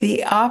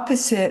The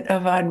opposite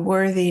of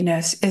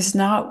unworthiness is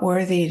not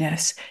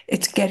worthiness,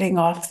 it's getting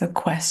off the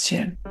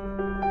question.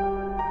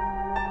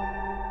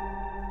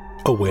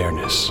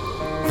 Awareness,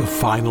 the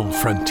final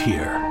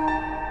frontier.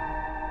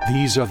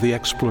 These are the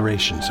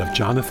explorations of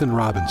Jonathan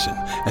Robinson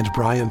and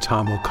Brian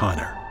Tom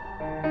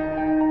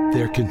O'Connor.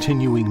 Their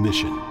continuing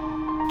mission,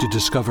 to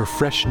discover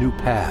fresh new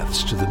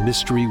paths to the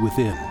mystery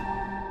within,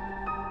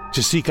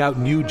 to seek out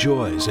new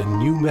joys and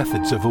new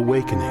methods of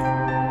awakening,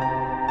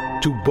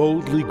 to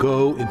boldly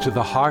go into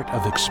the heart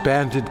of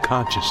expanded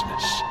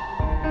consciousness.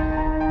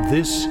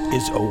 This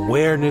is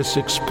Awareness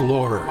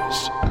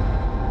Explorers.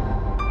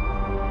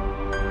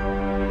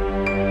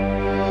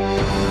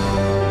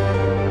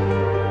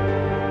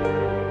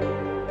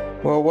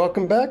 Well,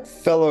 welcome back,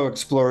 fellow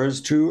explorers,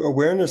 to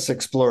Awareness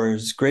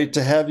Explorers. Great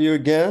to have you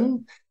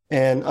again.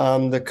 And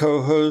I'm the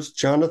co-host,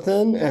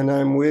 Jonathan, and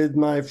I'm with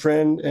my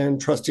friend and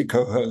trusty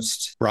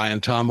co-host,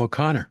 Brian Tom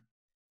O'Connor.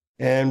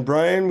 And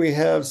Brian, we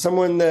have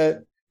someone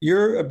that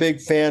you're a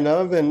big fan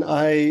of, and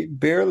I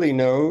barely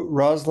know,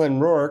 Rosalyn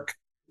Rourke.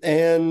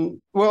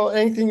 And, well,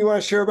 anything you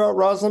want to share about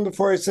Rosalyn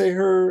before I say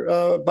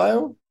her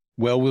bio?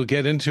 Well, we'll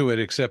get into it,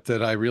 except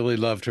that I really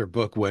loved her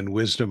book, When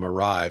Wisdom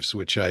Arrives,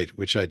 which I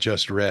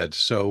just read.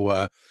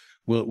 So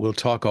we'll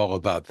talk all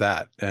about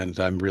that, and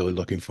I'm really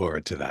looking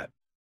forward to that.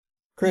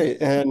 Great.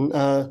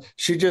 And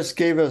she just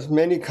gave us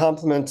many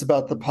compliments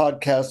about the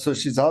podcast, so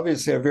she's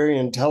obviously a very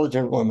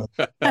intelligent woman.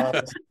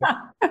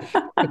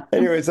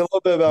 Anyways, a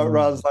little bit about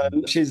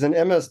Rosalyn. She's an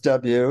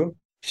MSW.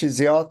 She's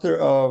the author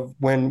of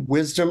When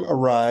Wisdom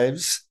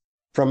Arrives,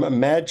 From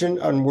Imagined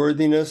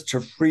Unworthiness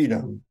to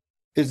Freedom.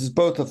 It is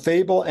both a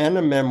fable and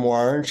a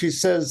memoir, and she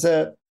says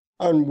that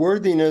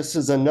unworthiness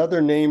is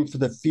another name for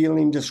the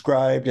feeling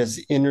described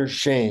as inner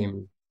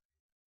shame.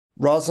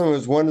 Rosalyn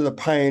was one of the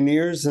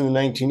pioneers in the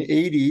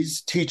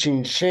 1980s,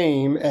 teaching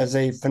shame as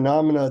a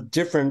phenomena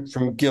different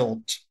from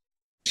guilt.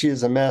 She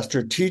is a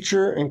master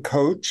teacher and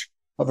coach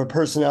of a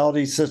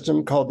personality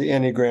system called the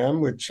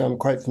Enneagram, which I'm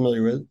quite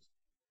familiar with.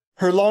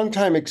 Her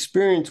longtime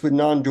experience with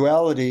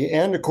non-duality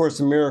and A Course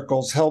in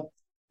Miracles helped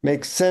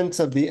make sense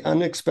of the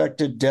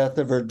unexpected death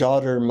of her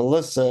daughter,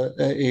 Melissa,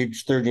 at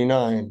age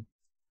 39.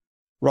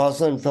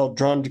 Rosalyn felt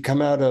drawn to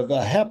come out of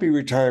a happy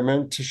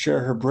retirement to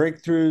share her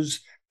breakthroughs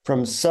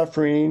from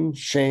suffering,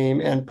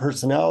 shame, and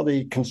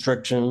personality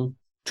constriction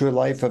to a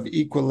life of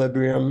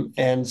equilibrium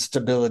and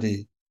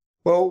stability.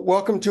 Well,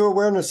 welcome to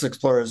Awareness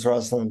Explorers,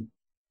 Rosalyn.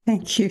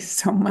 Thank you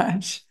so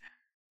much.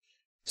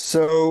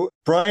 So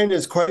Brian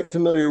is quite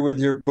familiar with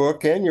your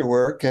book and your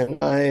work, and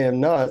I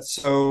am not.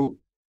 So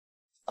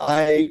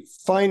I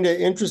find it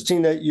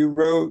interesting that you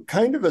wrote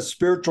kind of a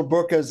spiritual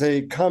book as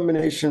a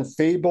combination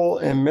fable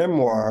and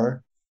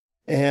memoir.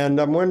 And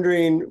I'm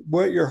wondering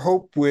what your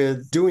hope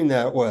with doing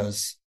that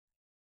was.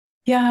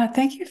 Yeah,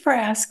 thank you for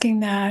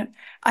asking that.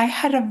 I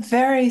had a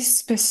very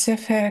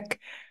specific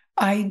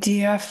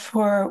idea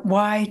for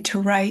why to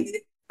write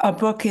a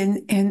book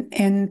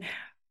in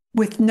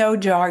with no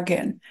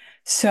jargon.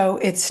 So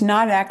it's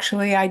not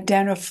actually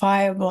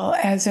identifiable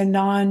as a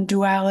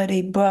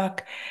non-duality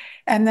book.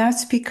 And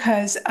that's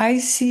because I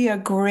see a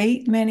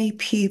great many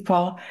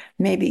people,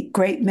 maybe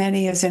great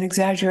many is an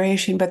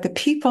exaggeration, but the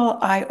people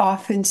I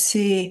often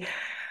see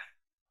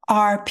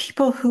are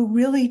people who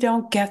really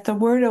don't get the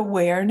word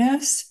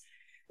awareness.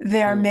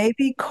 They're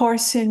maybe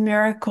Course in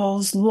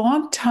Miracles,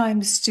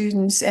 longtime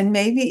students, and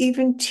maybe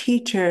even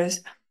teachers,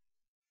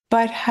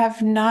 but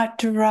have not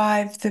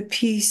derived the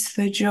peace,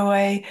 the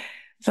joy,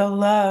 the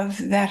love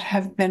that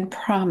have been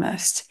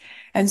promised.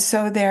 And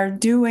so they're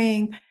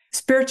doing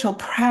spiritual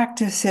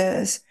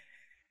practices,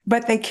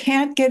 but they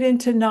can't get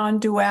into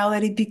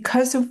non-duality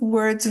because of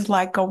words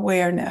like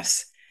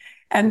awareness.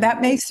 And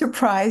that may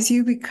surprise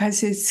you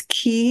because it's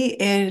key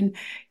in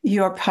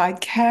your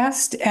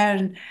podcast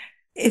and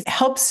it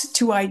helps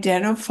to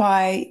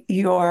identify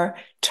your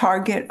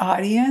target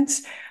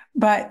audience.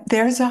 But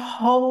there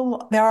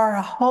are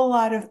a whole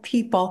lot of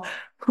people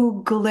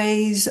who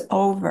glaze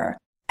over.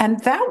 And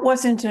that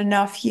wasn't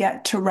enough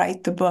yet to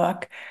write the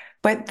book.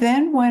 But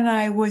then when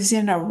I was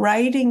in a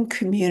writing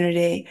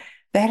community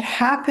that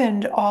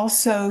happened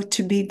also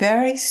to be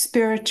very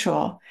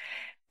spiritual,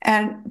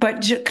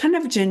 but kind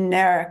of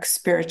generic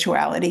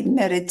spirituality,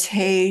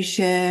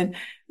 meditation,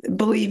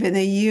 believe in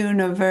the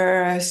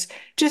universe,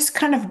 just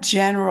kind of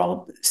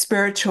general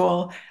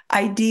spiritual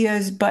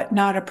ideas, but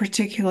not a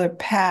particular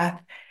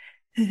path,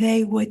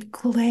 they would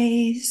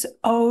glaze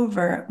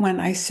over when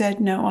I said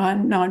no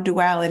on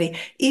non-duality.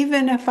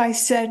 Even if I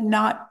said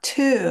not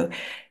to,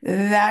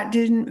 that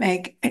didn't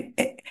make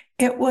it.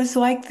 It was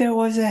like there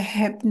was a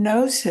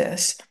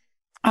hypnosis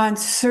on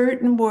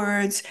certain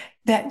words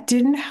that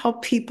didn't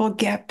help people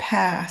get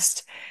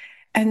past.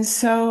 And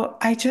so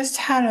I just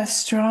had a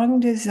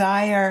strong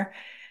desire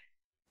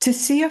to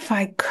see if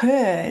I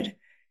could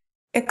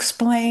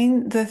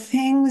explain the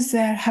things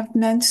that have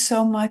meant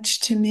so much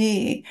to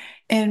me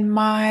in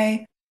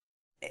my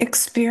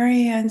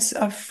experience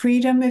of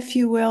freedom, if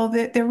you will,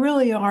 that there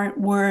really aren't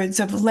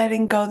words of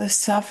letting go the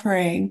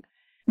suffering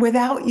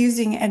without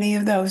using any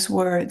of those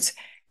words.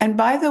 And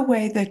by the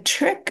way, the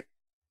trick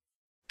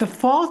The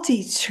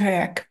faulty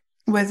trick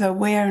with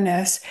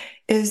awareness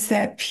is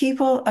that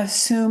people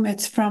assume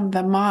it's from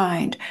the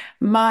mind,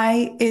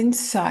 my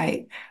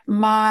insight,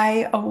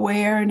 my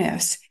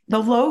awareness, the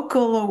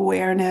local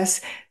awareness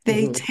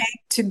they Mhm.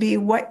 take to be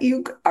what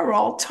you are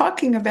all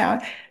talking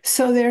about.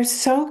 So they're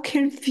so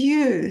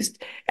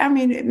confused. I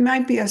mean, it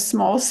might be a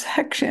small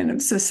section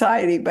of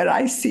society, but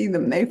I see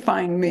them, they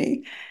find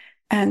me.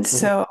 And Mhm.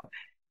 so,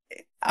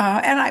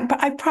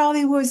 I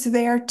probably was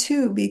there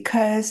too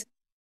because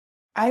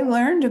I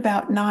learned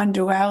about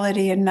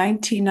non-duality in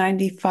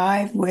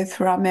 1995 with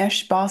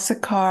Ramesh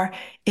Balsekar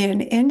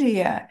in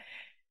India.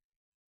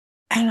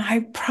 And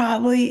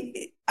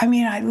I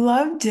mean, I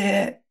loved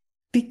it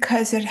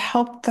because it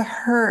helped the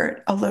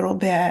hurt a little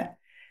bit.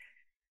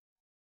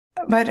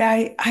 But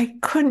I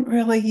couldn't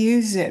really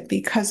use it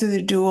because of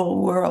the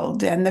dual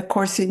world and the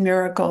Course in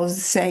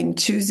Miracles saying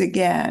choose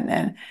again.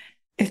 And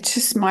it's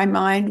just my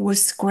mind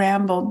was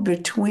scrambled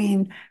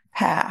between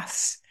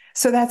paths.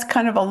 So that's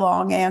kind of a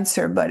long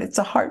answer, but it's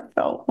a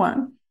heartfelt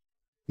one.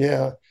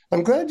 Yeah.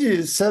 I'm glad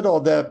you said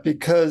all that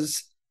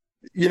because,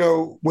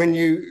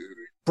 when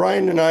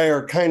Brian and I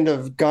are kind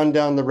of gone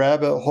down the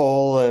rabbit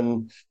hole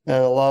and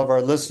a lot of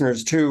our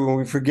listeners too, and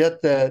we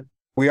forget that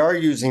we are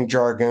using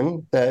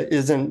jargon that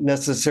isn't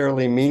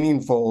necessarily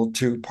meaningful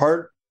to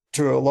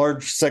a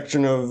large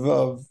section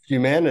of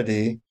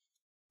humanity.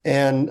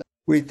 And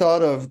we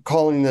thought of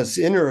calling this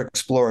inner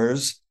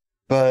explorers,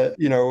 but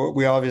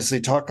we obviously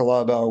talk a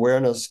lot about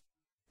awareness.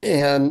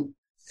 And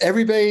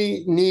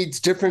everybody needs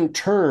different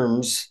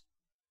terms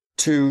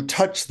to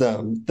touch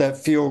them that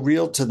feel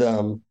real to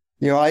them.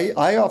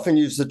 I often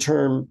use the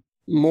term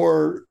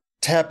more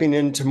tapping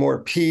into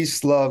more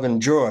peace, love, and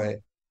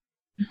joy,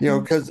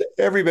 Mhm. because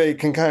everybody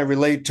can kind of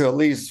relate to at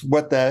least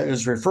what that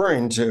is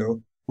referring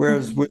to.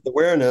 Whereas Mhm. with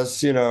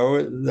awareness,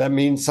 that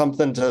means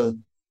something to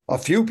a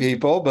few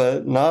people,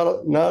 but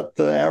not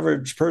the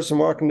average person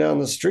walking down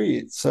the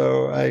street.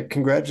 So I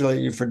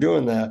congratulate you for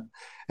doing that.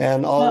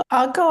 And Well,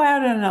 I'll I'll go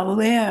out on a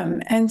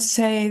limb and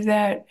say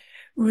that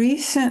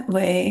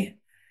recently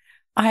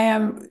I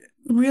am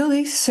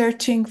really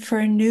searching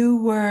for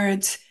new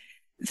words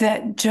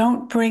that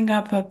don't bring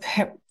up a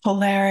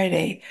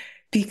polarity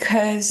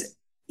because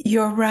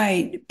you're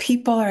right.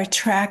 People are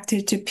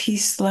attracted to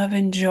peace, love,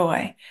 and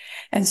joy.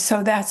 And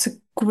so that's a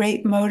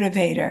great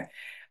motivator.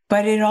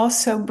 But it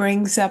also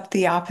brings up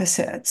the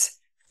opposites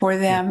for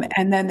them,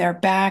 and then they're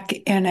back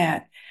in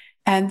it.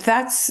 And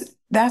that's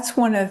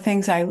one of the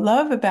things I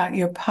love about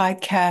your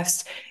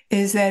podcast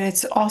is that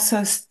it's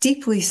also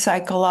deeply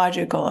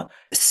psychological,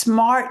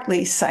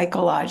 smartly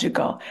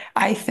psychological,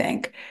 I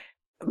think.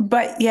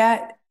 But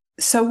yet,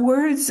 so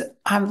words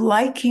I'm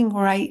liking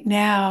right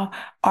now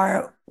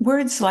are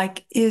words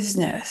like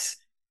isness.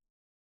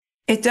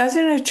 It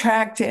doesn't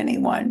attract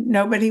anyone.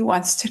 Nobody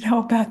wants to know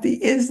about the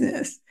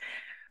isness.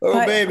 oh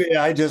But baby,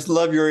 I just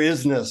love your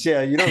isness.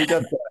 Yeah, you don't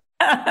get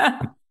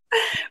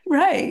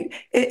right.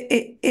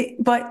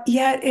 But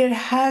yet it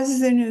has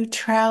the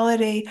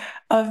neutrality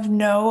of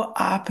no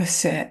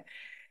opposite.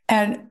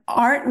 And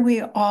aren't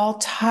we all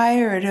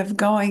tired of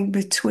going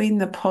between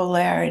the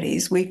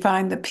polarities? We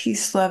find the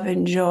peace, love,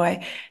 and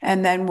joy,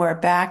 and then we're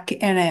back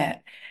in it,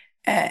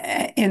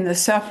 in the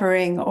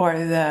suffering or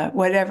the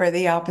whatever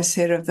the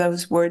opposite of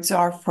those words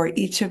are for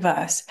each of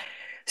us.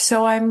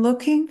 So I'm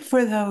looking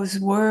for those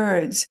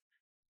words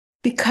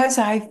because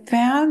I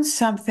found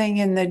something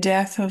in the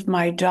death of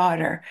my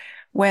daughter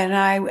when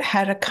I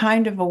had a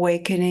kind of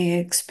awakening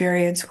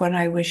experience when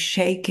I was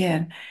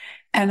shaken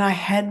and I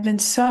had been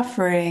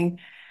suffering,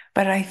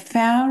 but I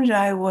found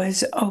I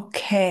was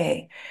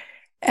okay.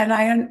 And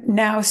I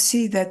now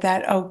see that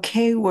that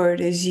okay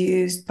word is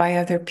used by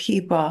other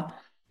people.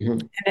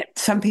 that. And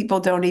some people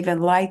don't even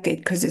like it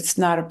because it's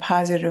not a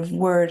positive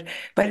word.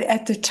 But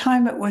at the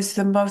time, it was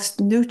the most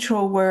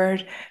neutral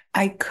word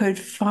I could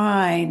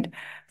find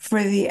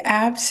for the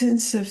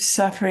absence of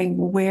suffering.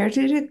 Where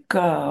did it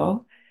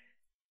go?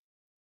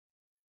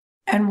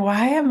 And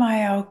why am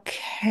I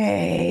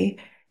okay?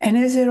 And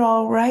is it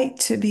all right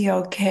to be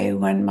okay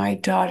when my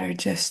daughter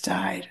just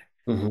died?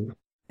 Mhm.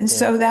 And Yeah.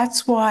 so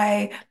that's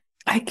why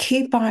I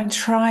keep on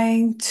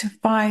trying to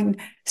find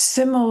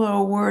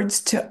similar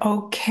words to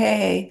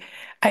okay.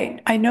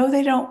 I know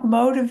they don't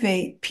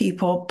motivate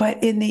people,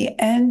 but in the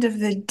end of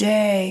the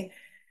day,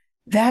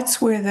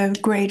 that's where the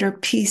greater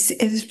peace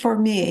is for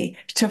me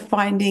to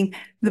finding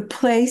the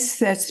place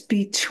that's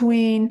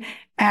between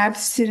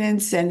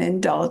abstinence and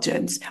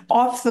indulgence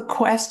off the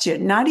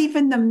question, not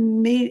even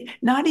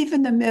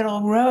the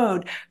middle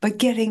road, but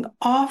getting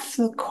off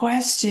the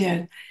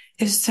question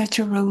is such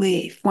a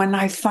relief when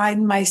I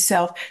find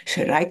myself,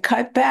 should I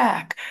cut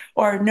back?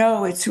 Or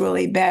no, it's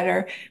really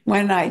better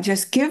when I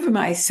just give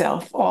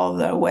myself all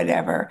the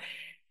whatever.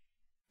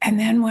 And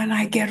then when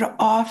I get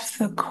off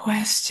the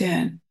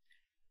question,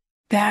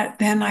 that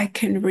then I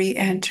can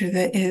re-enter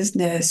the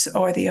isness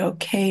or the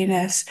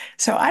okayness.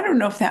 So I don't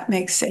know if that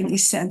makes any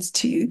sense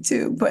to you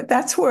too, but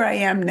that's where I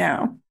am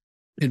now.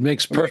 It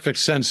makes perfect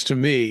sense to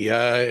me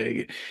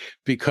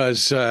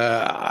because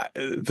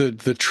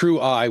the true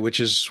I, which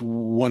is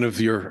one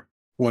of your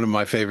one of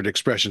my favorite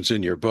expressions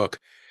in your book,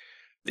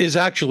 is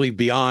actually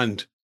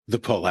beyond the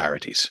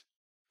polarities.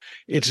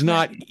 It's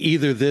not Right.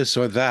 either this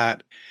or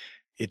that.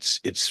 It's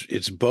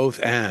both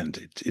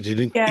and.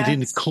 It Yes.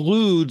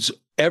 includes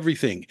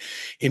everything,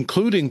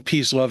 including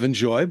peace, love, and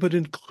joy, but Yes.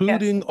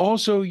 including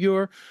also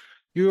your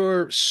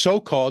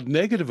so-called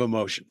negative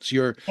emotions,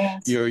 Yes.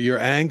 your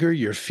anger,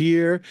 your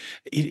fear.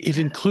 It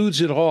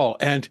includes it all.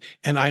 And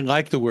I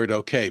like the word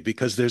okay,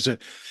 because there's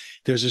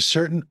a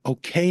certain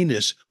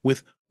okayness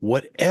with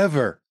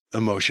whatever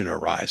emotion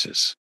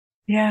arises.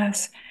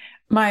 Yes.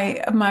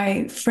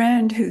 My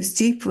friend who's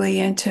deeply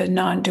into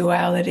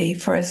non-duality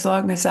for as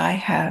long as I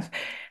have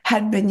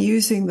had been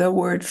using the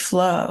word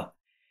flow.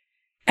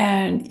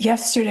 And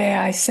yesterday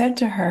I said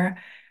to her,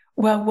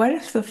 well, what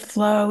if the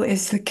flow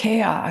is the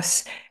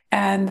chaos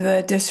and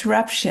the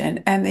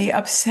disruption and the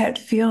upset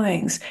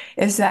feelings?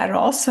 Is that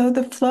also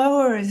the flow,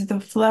 or is the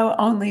flow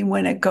only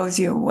when it goes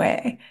your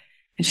way?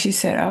 And she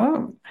said,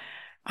 oh,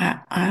 I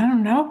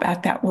don't know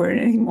about that word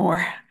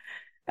anymore.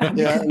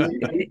 Yeah,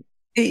 Because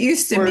it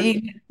used to word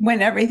mean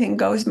when everything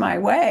goes my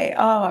way,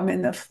 oh, I'm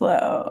in the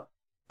flow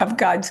of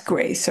God's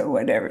grace or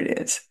whatever it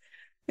is.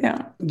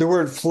 Yeah. the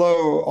word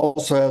flow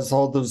also has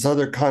all those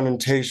other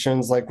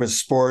connotations, like with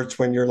sports,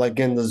 when you're like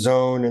in the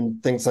zone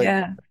and things like.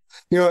 Yeah.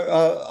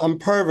 I'm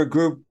part of a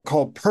group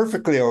called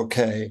Perfectly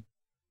Okay.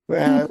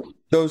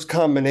 Those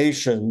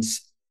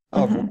combinations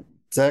of words, Mm-hmm.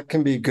 that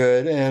can be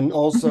good, and Mm-hmm.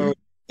 also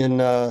in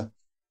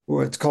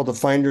what's called the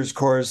Finder's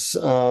Course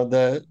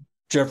that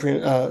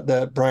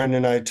Brian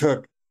and I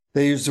took,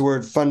 they use the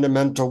word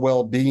fundamental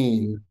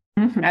well-being.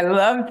 Mm-hmm. I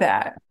love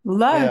that.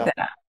 Love Yeah.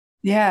 that.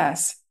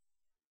 Yes.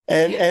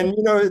 And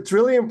it's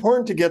really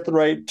important to get the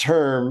right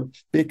term,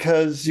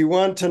 because you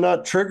want to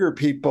not trigger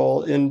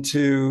people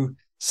into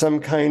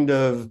some kind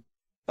of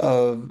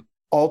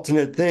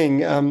alternate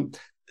thing.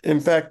 In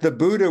fact, the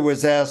Buddha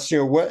was asked,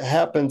 what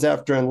happens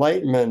after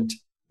enlightenment?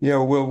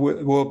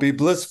 Will it be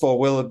blissful?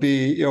 Will it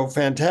be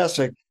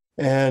fantastic?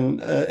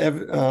 And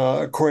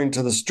according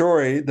to the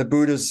story, the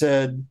Buddha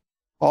said,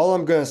 "All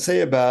I'm going to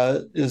say about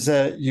it is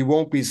that you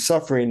won't be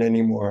suffering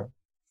anymore."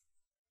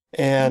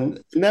 And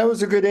that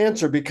was a good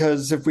answer,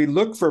 because if we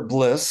look for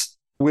bliss,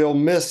 we'll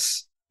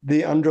miss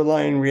the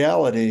underlying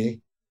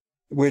reality,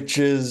 which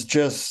is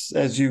just,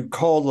 as you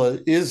call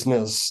it,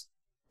 isness.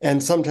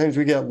 And sometimes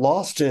we get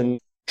lost in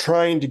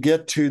trying to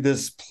get to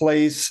this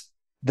place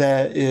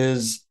that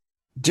is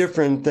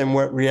different than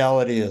what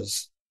reality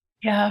is.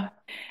 Yeah.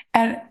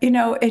 And,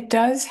 it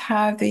does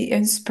have the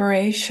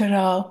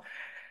inspirational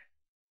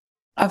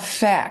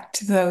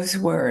effect, those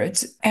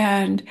words.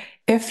 And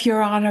if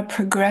you're on a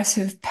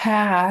progressive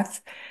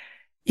path,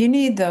 you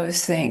need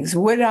those things.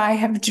 Would I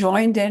have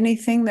joined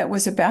anything that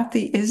was about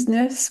the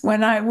isness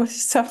when I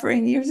was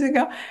suffering years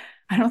ago?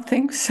 I don't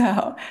think so.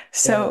 Yeah,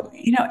 So,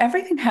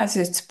 everything has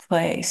its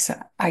place,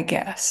 I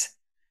guess.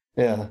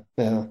 yeah,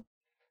 yeah.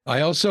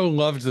 I also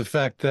loved the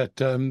fact that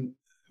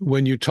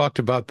when you talked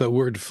about the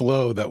word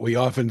flow, that we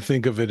often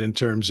think of it in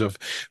terms of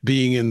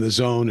being in the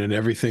zone and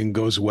everything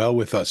goes well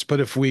with us.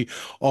 But if we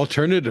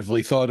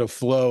alternatively thought of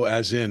flow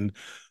as in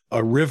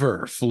a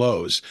river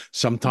flows,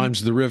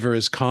 sometimes the river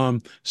is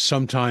calm,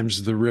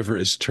 sometimes the river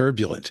is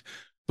turbulent,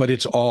 but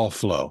it's all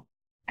flow.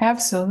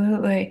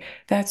 Absolutely.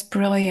 That's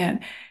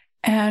brilliant.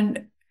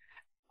 And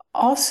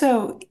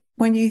also,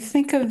 when you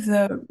think of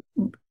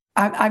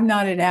I'm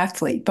not an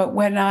athlete, but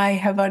when I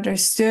have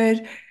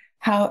understood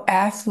how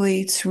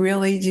athletes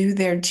really do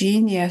their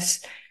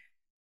genius,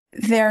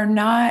 they're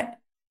not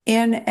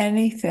in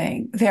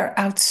anything. They're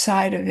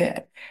outside of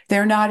it.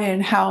 They're not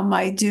in how am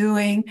I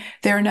doing?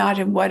 They're not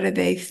in what do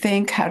they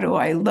think? How do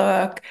I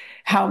look?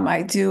 How am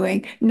I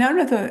doing? None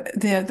of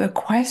the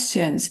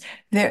questions.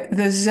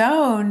 The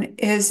zone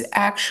is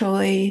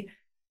actually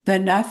the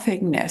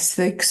nothingness,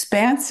 the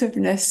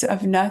expansiveness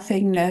of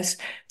nothingness,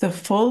 the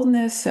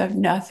fullness of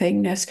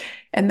nothingness.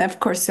 And of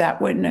course,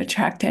 that wouldn't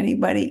attract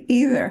anybody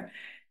either.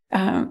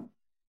 Um,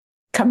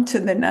 Come to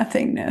the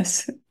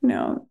nothingness.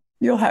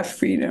 You'll have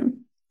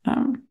freedom.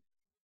 Um,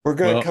 We're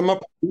going to Well, come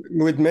up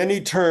with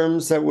many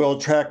terms that will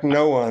attract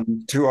no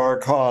one to our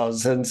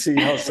cause and see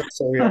how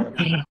successful we are.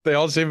 they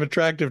all seem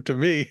attractive to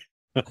me.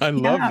 I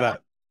love yeah,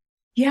 that.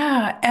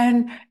 yeah.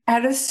 And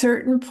at a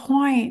certain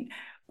point,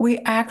 we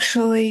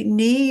actually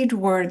need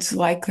words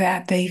like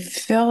that. They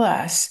fill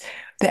us,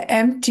 the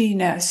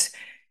emptiness,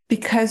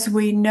 because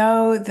we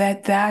know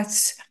that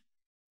that's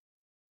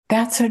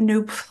a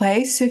new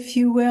place, if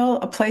you will,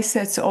 a place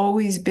that's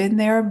always been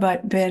there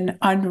but been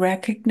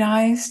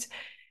unrecognized.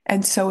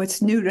 And so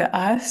it's new to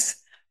us,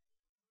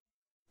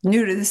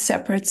 new to the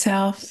separate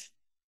self.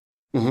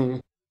 Mm-hmm.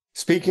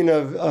 Speaking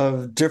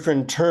of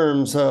different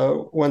terms,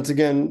 once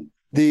again,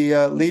 the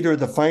leader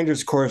of the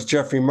Finder's Course,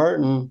 Jeffrey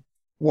Martin,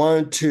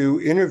 wanted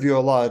to interview a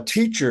lot of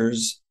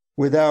teachers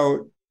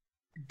without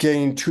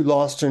getting too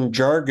lost in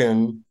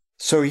jargon.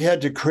 So he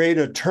had to create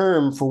a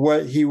term for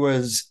what he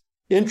was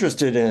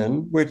interested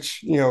in,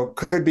 which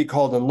could be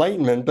called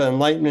enlightenment, but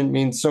enlightenment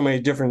means so many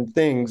different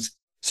things.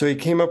 So he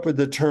came up with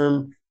the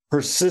term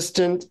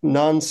persistent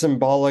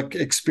non-symbolic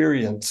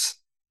experience.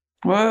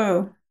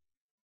 Whoa.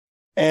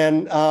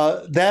 And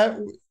that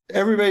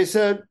everybody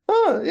said,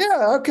 oh,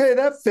 yeah, okay,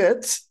 that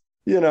fits,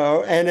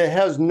 and it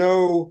has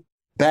no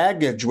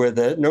baggage with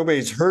it.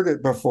 Nobody's heard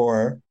it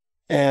before.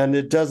 And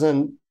it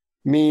doesn't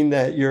mean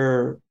that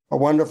you're a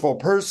wonderful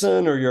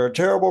person or you're a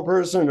terrible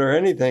person or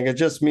anything. It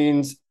just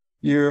means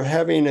you're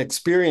having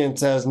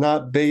experience as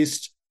not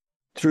based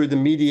through the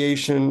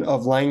mediation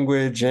of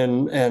language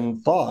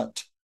and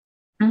thought.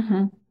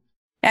 Mm-hmm.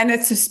 And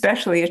it's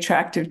especially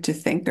attractive to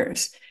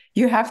thinkers.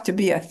 You have to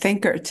be a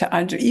thinker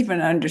to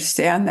even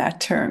understand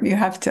that term. You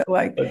have to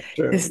That's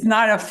true. it's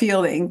not a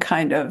feeling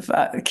kind of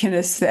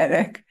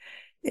kinesthetic.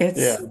 Yeah.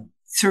 It's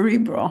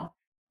cerebral.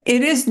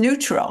 It is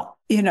neutral.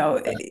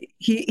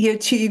 He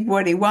achieved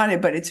what he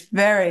wanted, but it's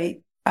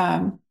very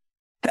a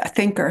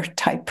thinker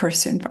type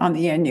person on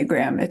the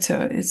Enneagram.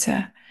 It's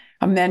a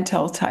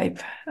mental type,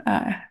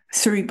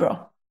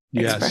 cerebral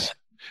Yes. expression.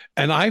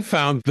 And I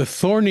found the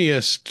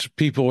thorniest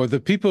people, or the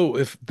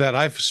people that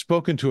I've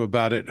spoken to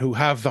about it, who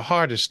have the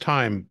hardest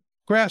time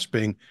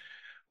grasping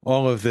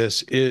all of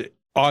this,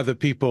 are the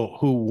people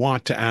who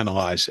want to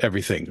analyze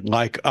everything,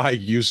 like I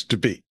used to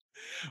be,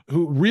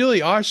 who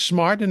really are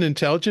smart and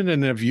intelligent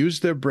and have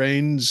used their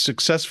brains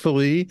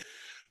successfully.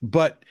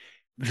 But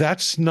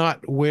that's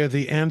not where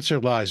the answer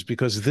lies,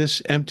 because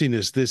this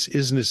emptiness, this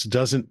isness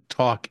doesn't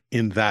talk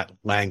in that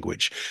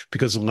language,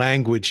 because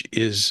language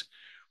is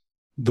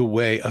the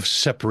way of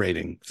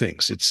separating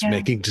things. It's Yeah,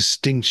 making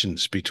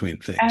distinctions between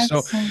things. So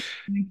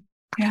absolutely.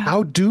 Yeah.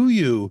 how do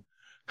you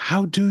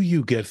how do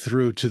you get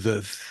through to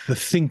the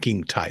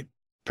thinking type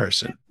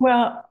person?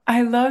 Well,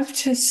 I love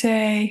to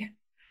say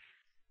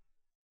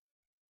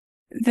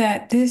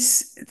that the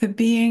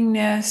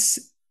beingness,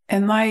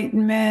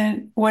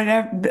 enlightenment,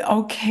 whatever, the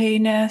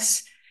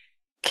okayness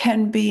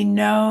can be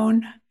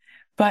known,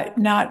 but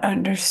not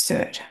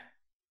understood.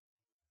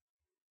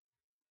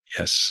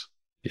 Yes.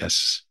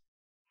 Yes.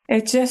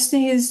 It just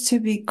needs to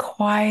be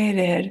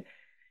quieted,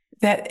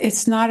 that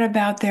it's not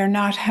about their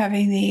not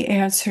having the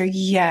answer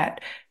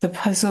yet, the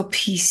puzzle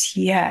piece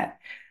yet,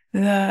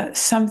 the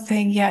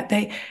something yet.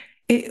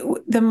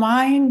 The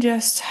mind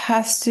just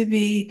has to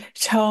be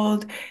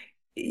told,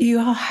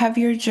 you'll have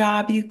your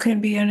job, you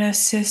can be an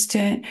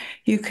assistant,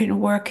 you can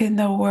work in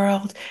the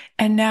world,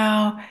 and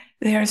now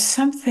there's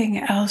something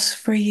else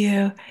for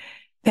you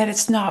that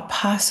it's not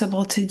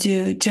possible to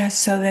do,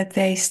 just so that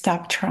they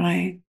stop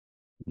trying.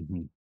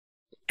 Mhm.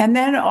 And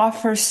then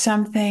offer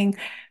something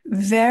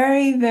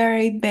very,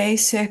 very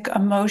basic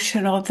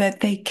emotional that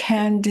they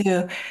can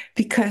do.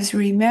 Because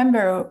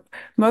remember,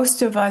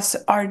 most of us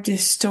are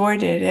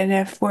distorted. And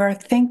if we're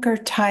thinker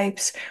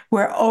types,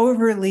 we're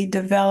overly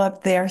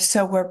developed there.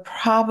 So we're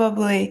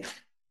probably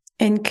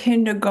in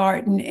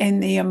kindergarten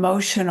in the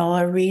emotional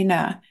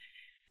arena.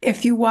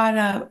 If you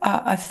want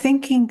a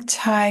thinking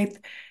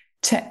type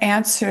to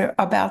answer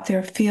about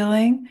their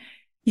feeling,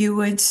 you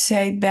would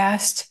say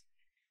best,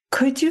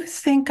 could you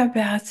think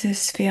about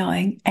this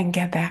feeling and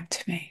get back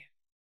to me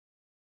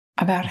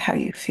about how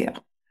you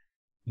feel?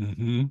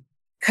 Hmm.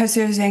 Because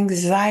there's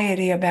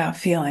anxiety about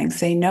feelings.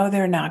 They know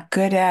they're not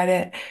good at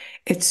it.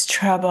 It's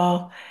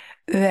trouble,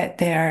 that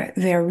they're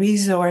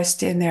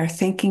resourced in their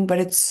thinking, but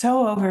it's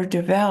so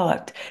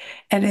overdeveloped.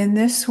 And in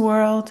this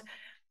world,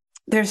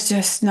 there's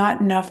just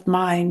not enough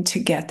mind to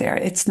get there.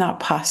 It's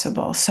not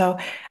possible. So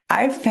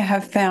I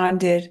have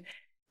found it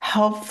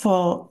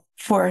helpful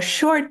for a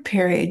short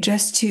period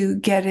just to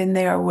get in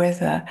there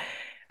with a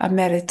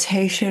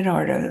meditation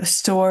or a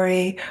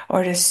story,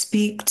 or to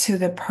speak to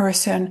the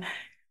person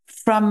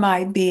from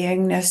my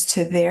beingness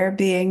to their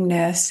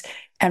beingness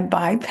and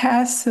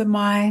bypass the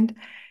mind.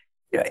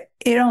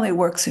 It only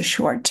works a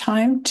short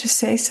time to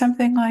say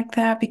something like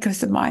that, because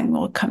the mind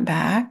will come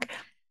back.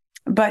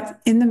 But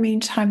in the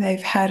meantime,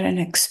 they've had an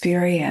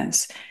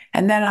experience.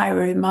 And then I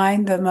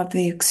remind them of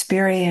the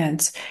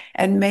experience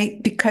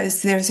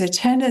because there's a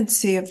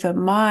tendency of the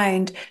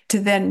mind to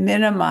then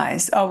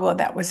minimize, oh, well,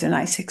 that was a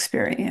nice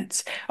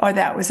experience, or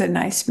that was a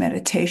nice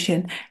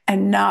meditation,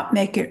 and not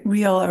make it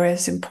real or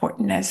as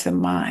important as the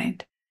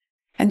mind.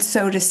 And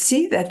so to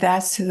see that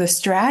that's the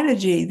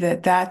strategy,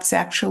 that's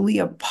actually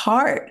a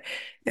part,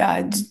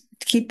 uh,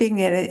 keeping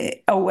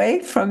it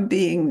away from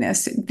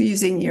beingness,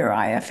 using your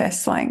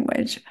IFS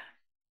language.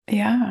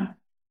 Yeah.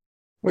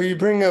 Well, you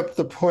bring up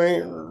the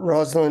point,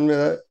 Rosalind,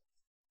 that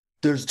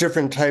there's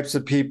different types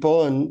of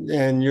people,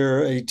 and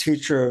you're a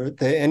teacher of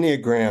the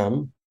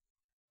Enneagram.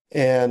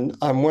 And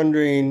I'm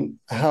wondering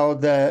how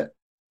that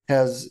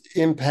has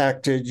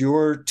impacted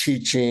your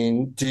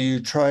teaching. Do you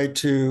try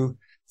to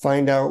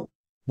find out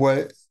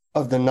what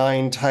of the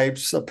 9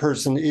 types a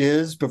person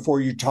is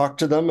before you talk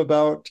to them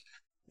about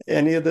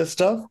any of this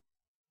stuff?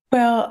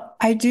 Well,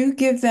 I do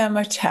give them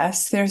a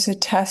test. There's a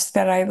test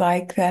that I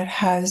like that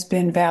has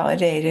been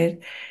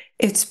validated.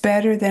 It's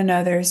better than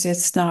others.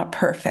 It's not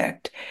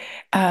perfect.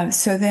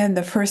 So then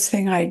the first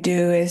thing I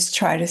do is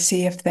try to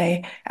see if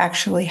they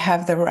actually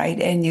have the right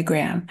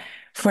Enneagram.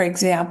 For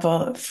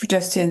example,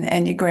 just in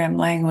Enneagram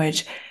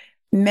language,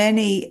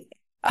 many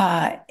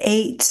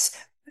eights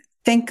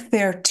think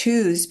they're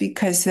twos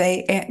because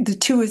the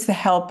two is the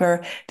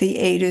helper, the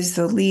eight is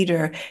the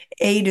leader.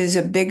 Eight is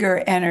a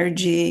bigger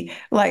energy,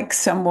 like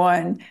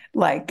someone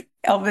like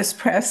Elvis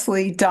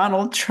Presley,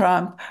 Donald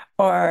Trump,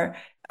 or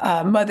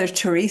Mother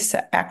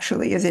Teresa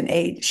actually is an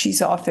eight.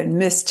 She's often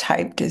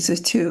mistyped as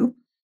a two.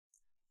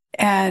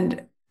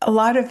 And a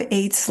lot of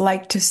eights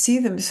like to see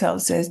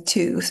themselves as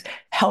twos,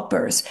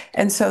 helpers.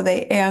 And so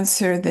they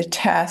answer the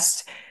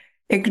test,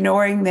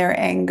 ignoring their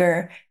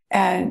anger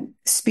and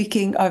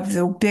speaking of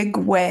the big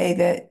way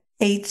that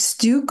eights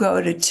do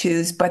go to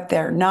twos, but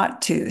they're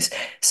not twos.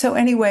 So,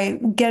 anyway,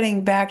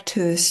 getting back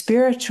to the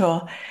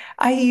spiritual,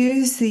 I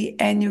use the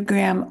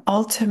Enneagram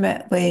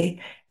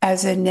ultimately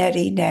as a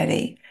neti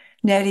neti.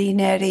 Neti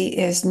neti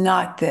is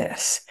not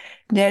this.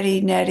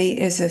 Neti neti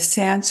is a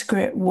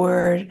Sanskrit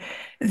word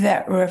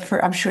that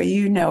I'm sure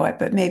you know it,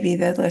 but maybe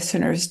the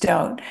listeners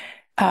don't.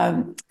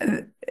 Um,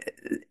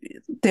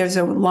 there's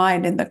a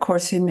line in the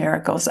Course in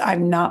Miracles,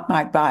 I'm not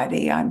my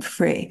body, I'm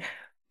free.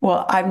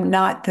 Well, I'm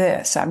not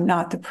this, I'm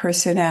not the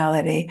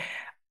personality.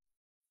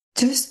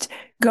 Just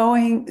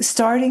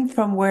starting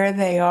from where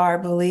they are,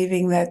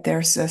 believing that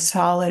there's a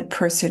solid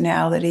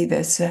personality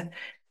that's a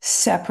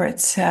separate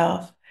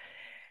self,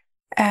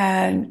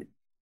 and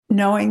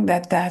knowing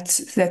that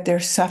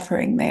there's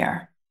suffering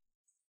there,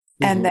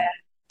 and then Mm-hmm.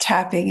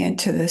 tapping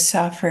into the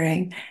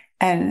suffering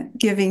and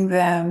giving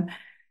them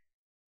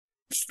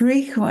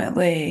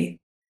frequently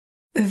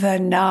the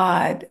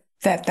nod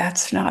that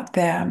that's not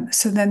them.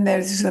 So then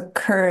there's the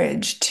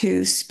courage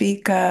to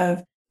speak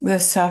of the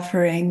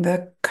suffering,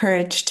 the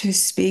courage to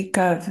speak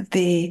of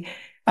the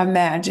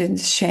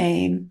imagined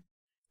shame,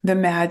 the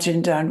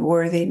imagined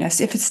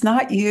unworthiness. If it's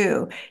not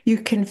you, you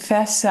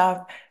confess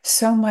up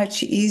so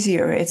much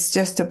easier. It's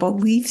just a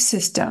belief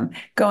system.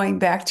 Going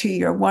back to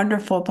your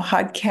wonderful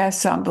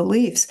podcasts on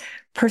beliefs,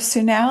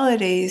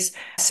 personalities,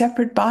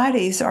 separate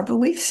bodies are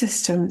belief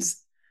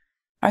systems.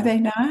 Are they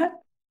not?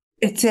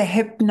 It's a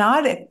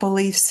hypnotic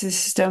belief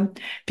system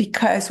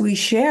because we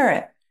share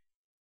it.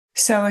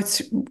 So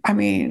I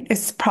mean,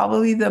 it's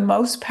probably the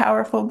most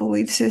powerful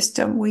belief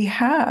system we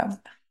have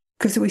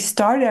because we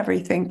start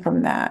everything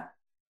from that.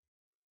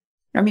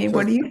 I mean, So,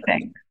 what do you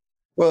think?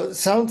 well, it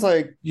sounds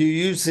like you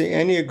use the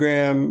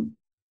Enneagram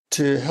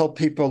to help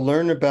people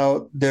learn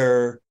about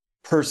their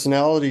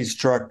personality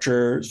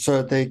structure so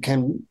that they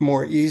can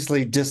more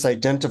easily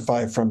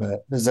disidentify from it.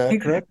 Is that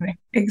correct? Exactly.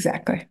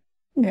 Exactly.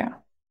 Yeah.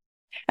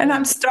 And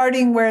I'm Oh.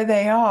 starting where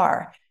they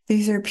are.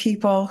 These are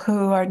people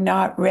who are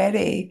not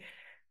ready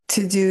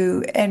to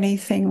do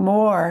anything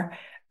more,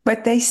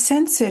 but they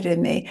sense it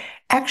in me.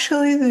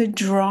 Actually, the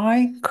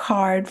drawing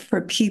card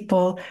for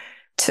people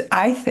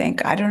I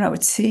think, I don't know,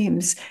 it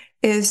seems,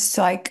 is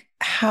like,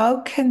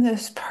 how can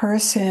this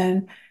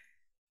person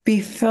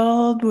be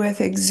filled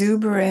with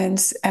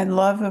exuberance and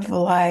love of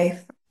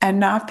life and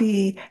not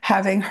be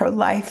having her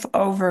life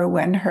over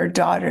when her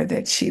daughter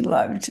that she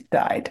loved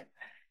died?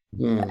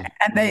 And Mm-hmm.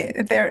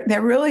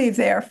 they're really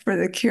there for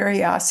the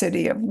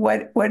curiosity of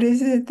what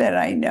is it that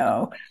I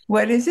know?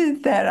 What is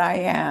it that I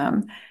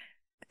am?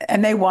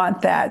 And they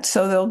want that.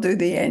 So they'll do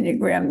the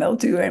Enneagram, they'll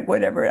do it,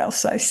 whatever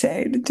else I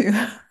say to do.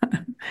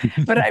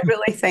 But I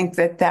really think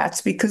that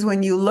that's because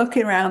when you look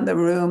around the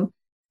room,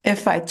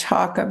 if I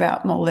talk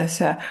about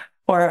Melissa,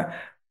 or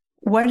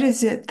what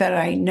is it that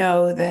I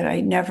know that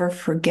I never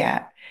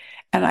forget?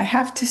 And I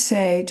have to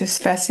say,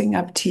 just fessing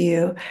up to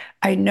you,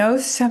 I know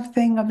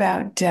something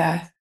about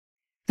death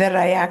that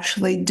I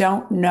actually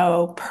don't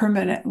know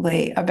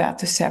permanently about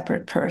the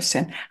separate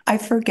person. I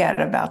forget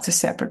about the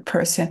separate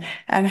person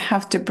and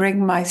have to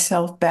bring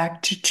myself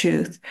back to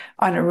truth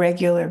on a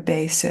regular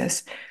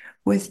basis.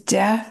 With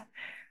death,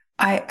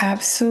 I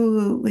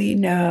absolutely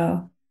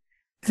know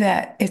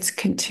that it's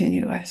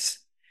continuous.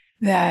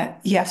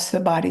 That yes, the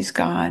body's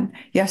gone.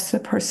 Yes, the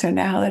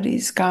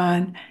personality's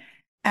gone.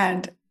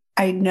 And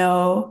I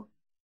know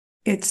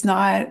it's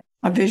not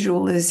a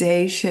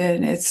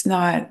visualization. It's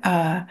not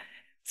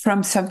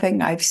from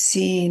something I've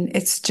seen.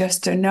 It's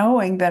just a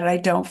knowing that I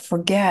don't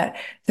forget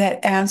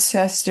that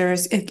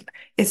ancestors,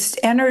 its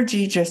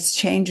energy just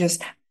changes.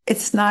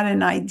 It's not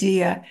an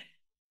idea.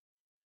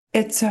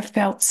 It's a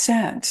felt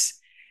sense.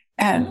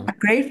 And Mm-hmm. I'm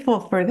grateful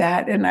for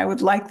that. And I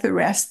would like the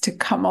rest to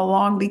come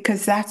along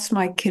because that's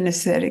my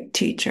kinesthetic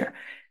teacher.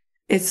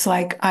 It's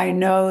like I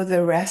know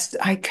the rest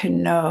I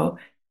can know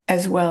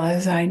as well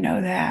as I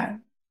know that,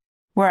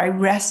 where I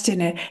rest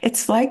in it.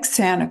 It's like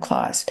Santa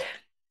Claus.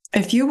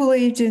 If you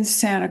believed in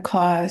Santa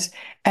Claus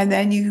and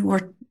then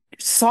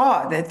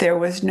saw that there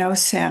was no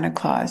Santa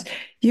Claus,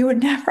 you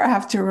would never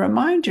have to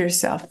remind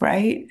yourself,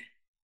 right?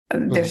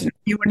 Mm-hmm.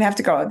 You wouldn't have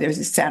to go, oh, there's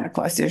a Santa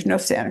Claus, there's no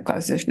Santa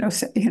Claus, there's no,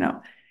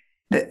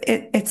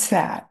 it's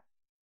that.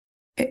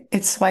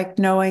 It's like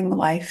knowing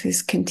life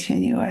is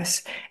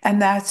continuous.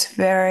 And that's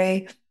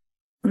very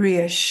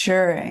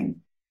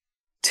reassuring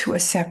to a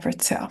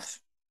separate self.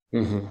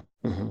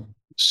 Mm-hmm. Mm-hmm.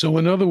 So,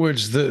 in other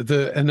words,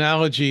 the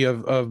analogy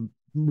of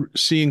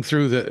seeing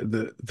through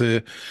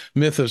the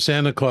myth of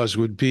Santa Claus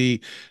would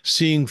be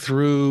seeing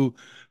through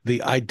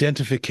the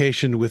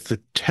identification with the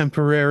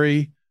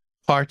temporary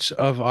parts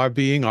of our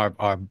being,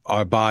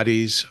 our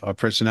bodies, our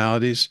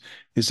personalities.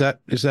 Is that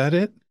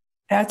it?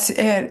 That's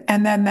it.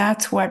 And then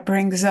that's what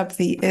brings up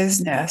the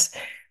isness,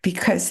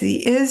 because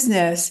the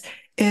isness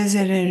is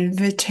an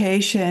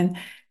invitation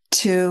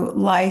to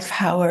life,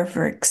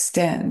 however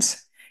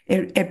extends.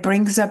 It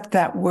brings up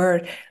that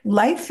word.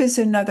 Life is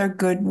another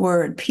good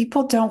word.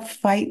 People don't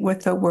fight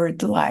with the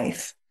word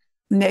life.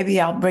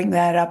 Maybe I'll bring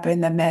that up in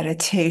the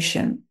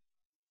meditation.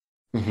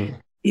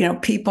 Mm-hmm.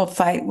 People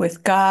fight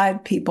with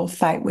God, people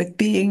fight with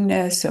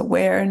beingness,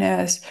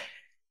 awareness,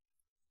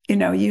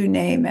 you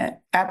name it,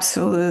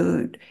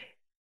 absolute.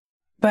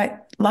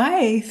 But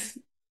life,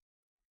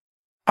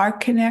 our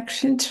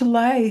connection to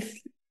life,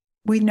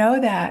 we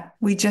know that.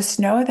 We just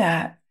know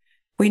that.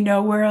 We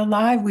know we're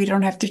alive. We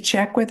don't have to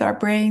check with our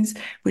brains.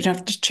 We don't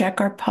have to check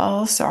our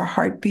pulse, our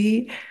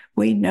heartbeat.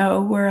 We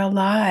know we're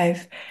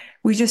alive.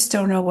 We just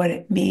don't know what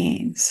it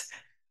means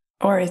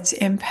or its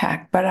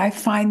impact. But I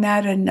find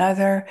that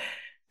another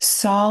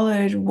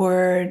solid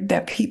word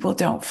that people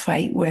don't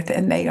fight with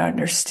and they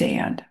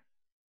understand.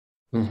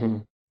 Mm-hmm.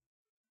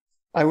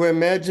 I would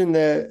imagine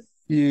that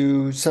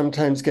you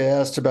sometimes get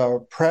asked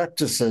about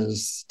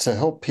practices to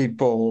help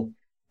people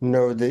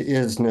know the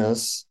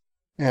isness.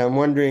 And I'm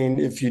wondering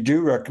if you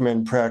do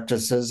recommend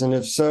practices, and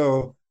if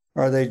so,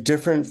 are they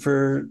different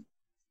for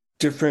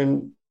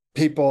different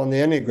people on the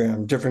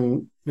Enneagram,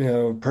 different,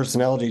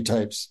 personality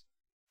types?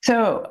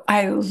 So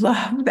I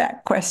love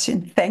that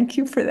question. Thank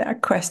you for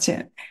that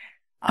question.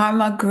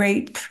 I'm a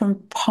great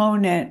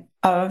proponent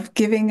of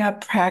giving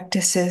up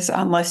practices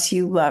unless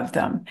you love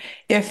them.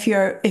 If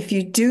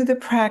you do the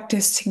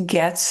practice to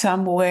get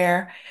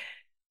somewhere,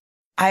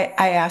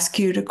 I ask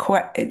you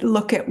to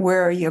look at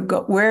where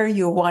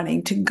you're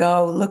wanting to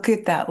go. Look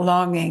at that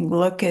longing.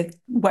 Look at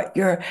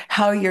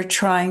how you're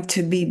trying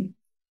to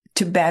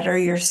better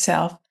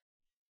yourself.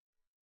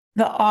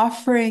 The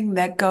offering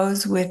that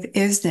goes with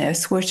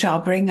isness, which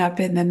I'll bring up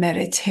in the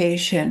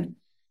meditation,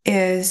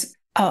 is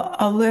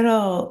a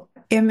little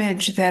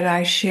image that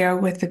I share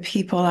with the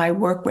people I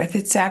work with.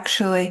 It's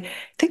actually, I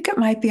think it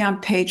might be on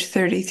page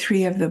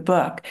 33 of the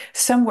book,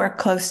 somewhere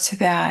close to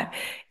that.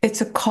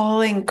 It's a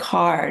calling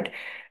card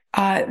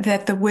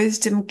that the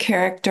wisdom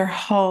character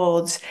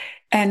holds,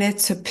 and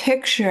it's a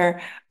picture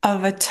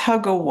of a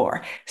tug of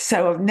war.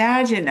 So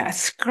imagine a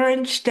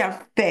scrunched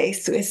up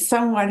face with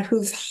someone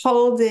who's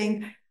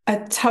holding a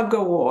tug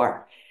of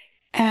war.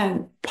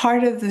 And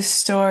part of the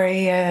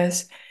story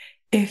is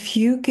if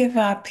you give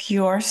up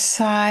your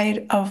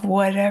side of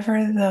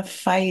whatever the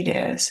fight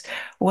is,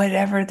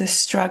 whatever the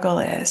struggle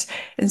is.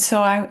 And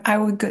so I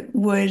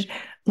would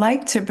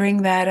like to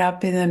bring that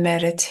up in the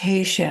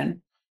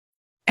meditation,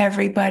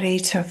 everybody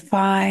to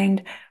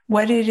find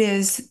what it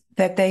is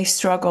that they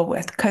struggle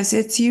with, because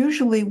it's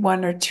usually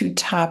one or two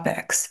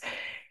topics.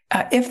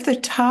 If the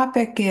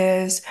topic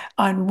is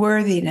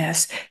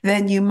unworthiness,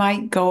 then you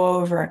might go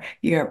over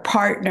your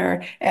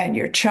partner and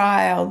your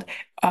child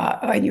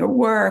and your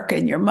work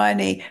and your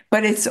money,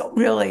 but it's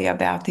really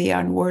about the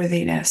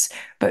unworthiness.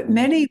 But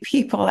many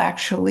people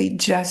actually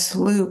just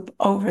loop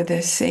over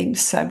this same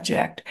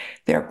subject,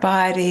 their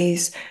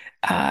bodies,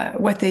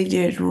 what they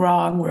did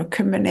wrong,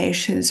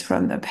 recriminations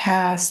from the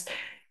past,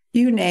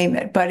 you name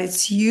it, but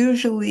it's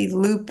usually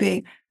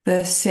looping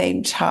the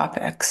same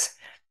topics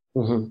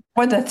Mm-hmm.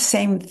 or the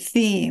same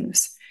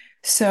themes.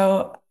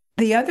 So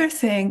the other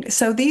thing,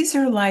 so these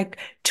are like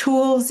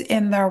tools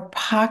in their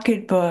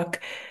pocketbook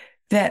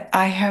that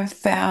I have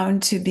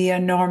found to be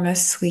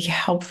enormously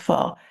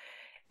helpful.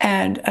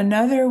 And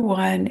another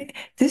one,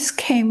 this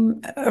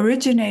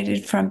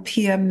originated from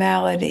Pia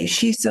Malady.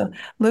 She's a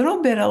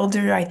little bit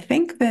older, I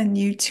think, than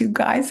you two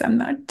guys. I'm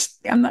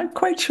not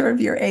quite sure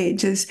of your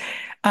ages,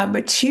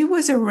 but she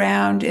was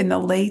around in the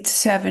late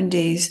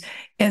 70s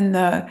in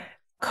the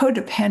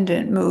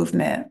codependent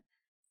movement.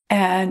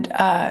 And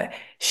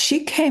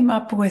she came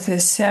up with the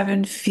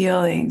seven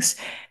feelings,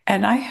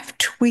 and I have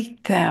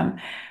tweaked them.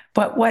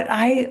 But what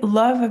I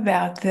love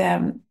about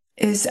them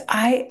is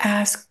I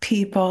ask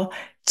people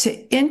to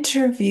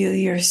interview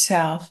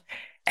yourself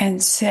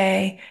and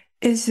say,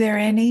 is there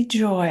any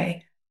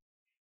joy?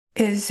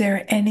 Is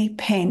there any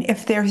pain?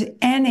 If there's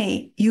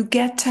any, you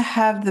get to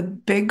have the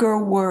bigger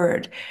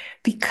word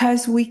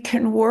because we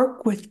can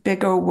work with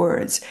bigger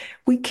words.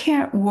 We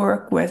can't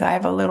work with, I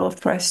have a little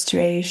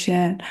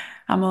frustration.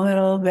 I'm a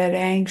little bit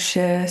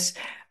anxious.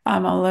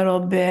 I'm a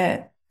little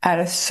bit out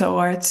of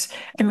sorts.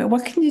 I mean,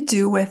 what can you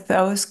do with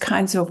those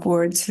kinds of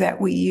words that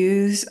we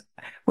use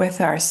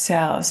with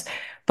ourselves?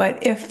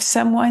 But if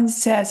someone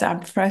says,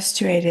 I'm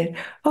frustrated,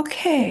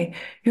 okay,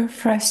 you're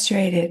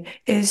frustrated.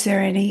 Is there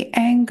any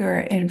anger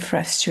in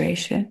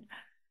frustration?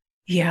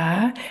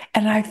 Yeah.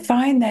 And I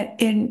find that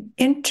in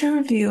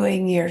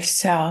interviewing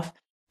yourself,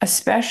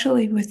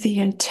 especially with the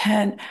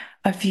intent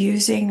of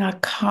using a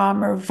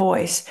calmer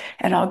voice,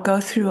 and I'll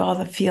go through all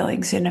the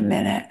feelings in a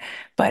minute,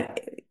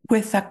 but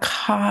with a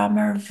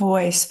calmer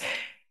voice,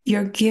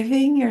 you're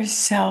giving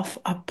yourself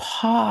a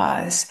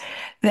pause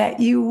that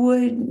you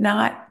would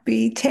not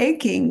be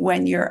taking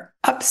when you're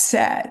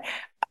upset.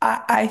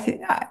 I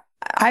think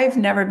I've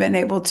never been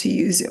able to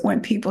use it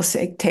when people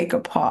say take a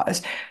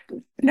pause.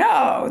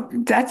 No,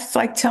 that's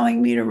like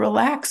telling me to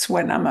relax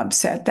when I'm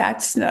upset.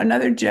 That's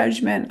another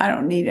judgment I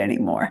don't need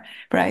anymore,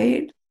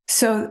 right?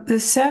 So the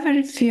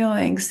seven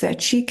feelings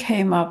that she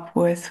came up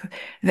with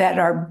that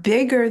are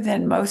bigger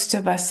than most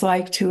of us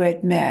like to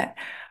admit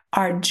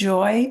are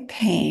joy,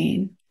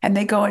 pain, and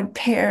they go in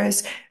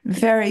pairs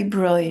very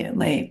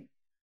brilliantly.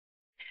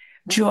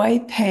 Joy,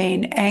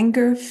 pain,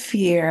 anger,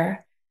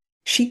 fear.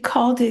 She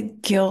called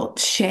it guilt,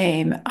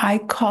 shame. I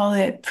call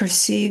it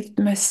perceived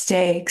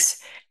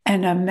mistakes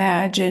and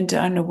imagined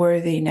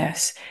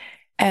unworthiness.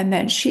 And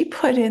then she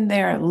put in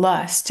there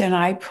lust, and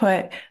I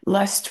put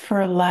lust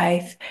for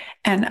life.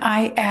 And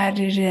I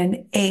added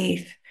an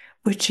eighth,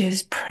 which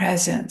is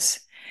presence,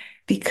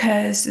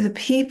 because the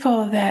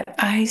people that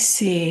I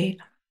see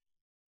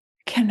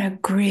can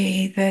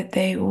agree that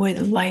they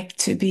would like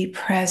to be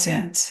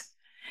present.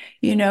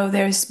 You know,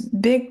 there's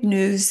big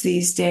news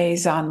these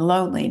days on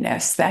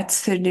loneliness.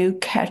 That's the new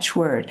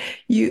catchword.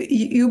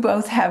 You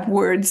both have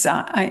words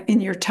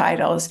in your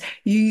titles.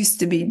 You used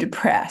to be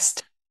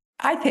depressed.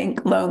 I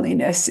think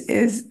loneliness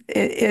is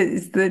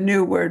the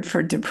new word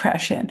for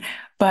depression,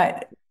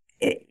 but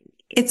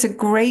it's a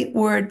great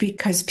word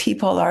because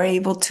people are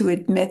able to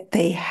admit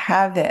they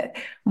have it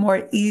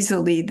more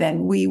easily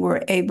than we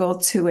were able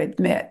to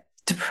admit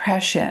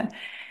depression.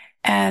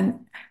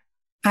 And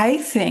I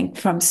think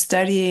from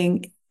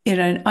studying in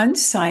an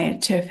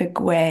unscientific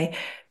way,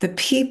 the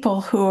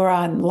people who are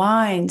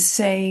online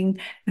saying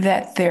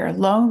that they're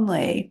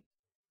lonely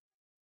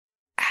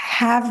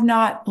have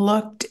not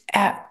looked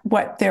at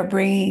what they're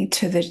bringing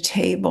to the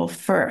table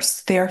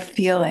first, their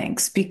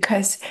feelings,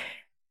 because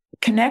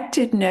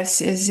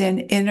connectedness is an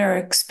inner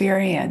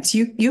experience.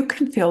 You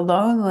can feel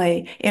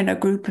lonely in a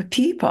group of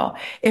people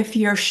if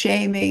you're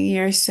shaming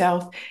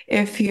yourself,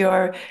 if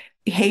you're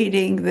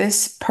hating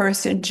this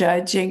person,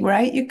 judging,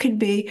 right? You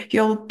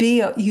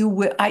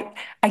will,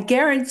 I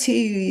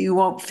guarantee you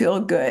won't feel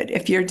good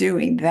if you're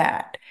doing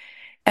that.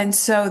 And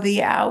so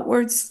the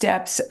outward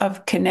steps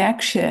of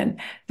connection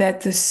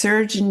that the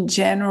Surgeon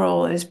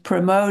General is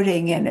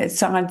promoting, and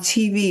it's on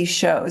TV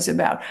shows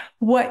about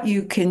what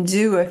you can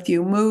do if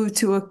you move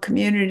to a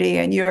community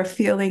and you're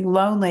feeling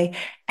lonely.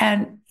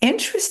 And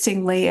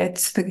interestingly,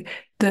 it's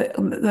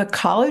the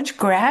college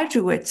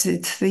graduates,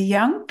 it's the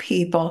young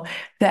people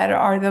that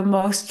are the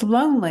most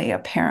lonely,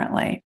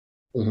 apparently.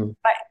 Mhm.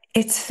 But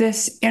it's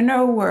this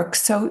inner work.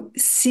 So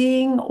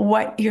seeing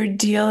what you're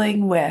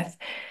dealing with,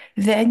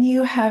 then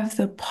you have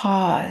the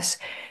pause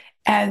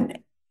and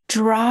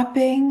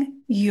dropping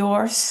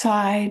your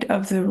side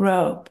of the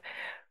rope.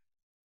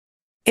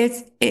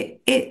 It's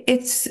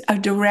a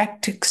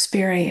direct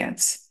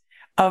experience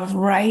of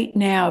right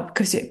now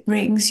because it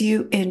brings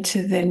you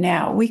into the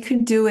now. We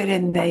can do it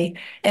in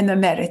the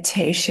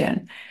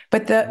meditation,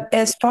 but the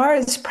as far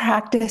as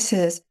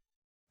practices,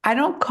 I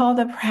don't call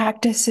them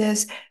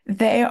practices.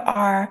 They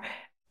are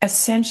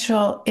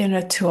essential in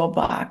a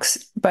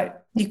toolbox, but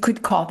you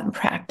could call them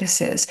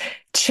practices.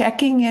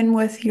 Checking in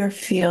with your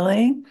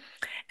feeling,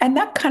 and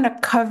that kind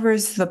of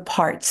covers the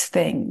parts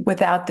thing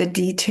without the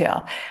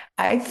detail.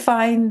 I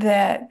find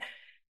that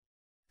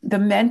the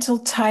mental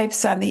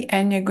types on the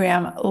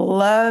Enneagram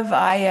love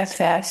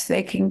IFS.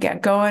 They can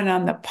get going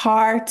on the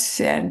parts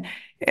and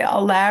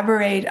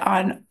elaborate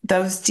on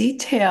those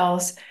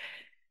details.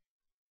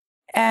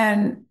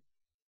 And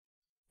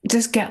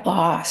just get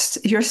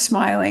lost. You're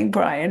smiling,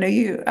 Brian.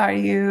 Are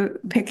you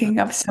picking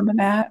up some of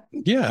that?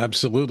 Yeah,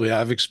 absolutely.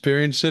 I've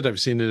experienced it. I've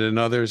seen it in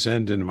others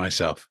and in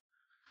myself.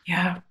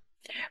 Yeah.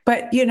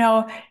 But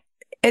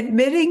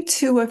admitting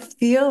to a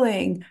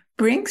feeling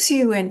brings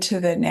you into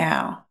the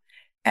now.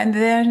 And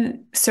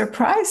then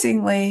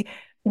surprisingly,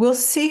 we'll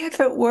see if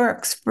it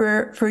works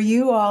for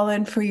you all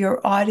and for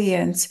your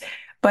audience.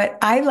 But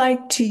I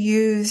like to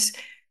use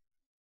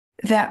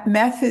that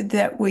method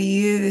that we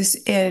use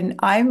in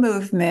eye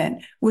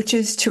movement, which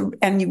is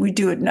and we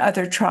do it in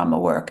other trauma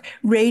work,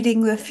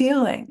 rating the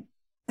feeling.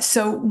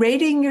 So,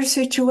 rating your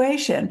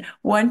situation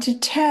 1 to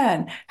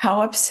 10,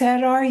 how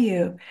upset are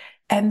you?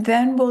 And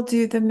then we'll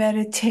do the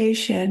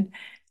meditation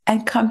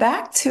and come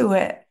back to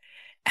it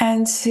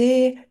and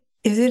see,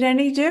 is it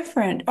any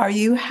different? Are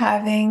you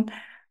having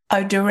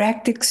a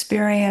direct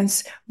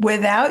experience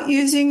without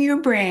using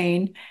your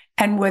brain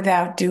and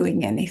without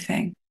doing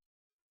anything?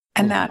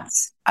 And Mhm.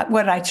 that's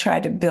what I try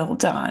to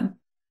build on.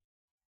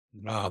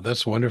 Wow,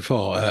 that's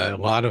wonderful. A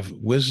lot of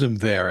wisdom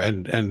there,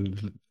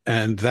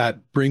 and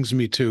that brings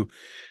me to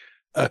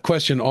a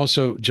question.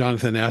 Also,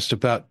 Jonathan asked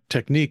about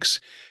techniques.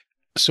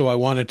 So I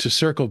wanted to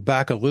circle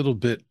back a little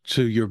bit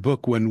to your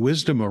book, When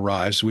Wisdom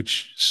Arrives,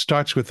 which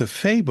starts with a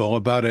fable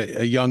about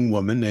a young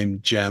woman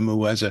named Jem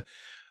who has a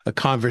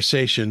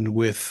conversation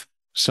with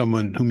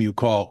someone whom you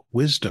call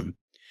wisdom.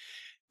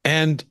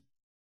 And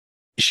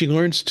she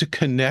learns to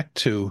connect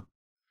to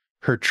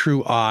her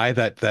true I,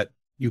 that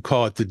you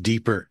call it the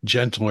deeper,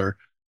 gentler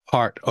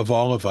part of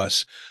all of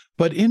us.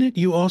 But in it,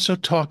 you also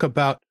talk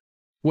about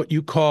what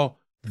you call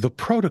the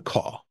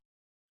protocol,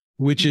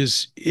 which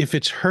is if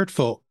it's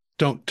hurtful,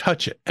 don't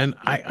touch it. And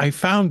I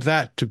found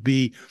that to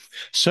be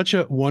such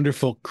a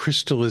wonderful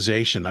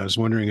crystallization. I was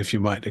wondering if you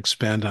might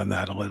expand on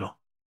that a little.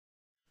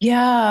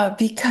 Yeah,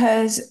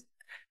 because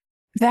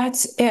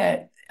that's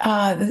it.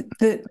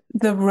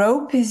 The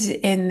rope is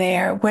in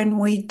there. When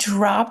we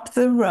drop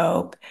the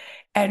rope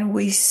and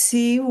we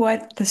see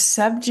what the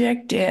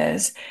subject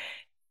is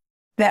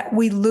that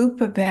we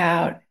loop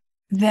about,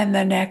 then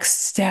the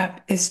next step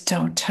is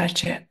don't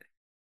touch it.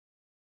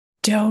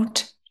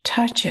 Don't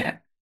touch it.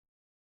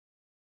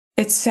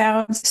 It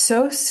sounds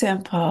so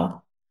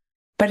simple,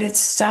 but it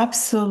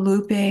stops the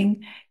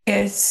looping.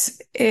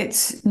 It's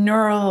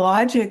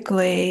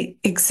neurologically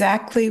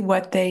exactly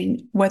what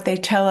they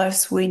tell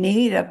us we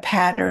need, a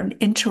pattern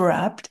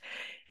interrupt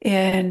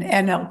in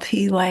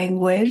NLP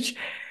language,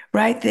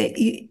 right? That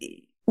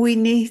we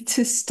need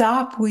to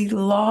stop. We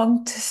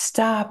long to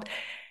stop.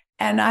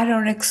 And I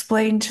don't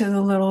explain to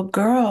the little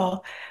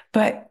girl,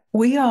 but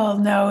we all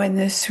know in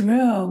this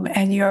room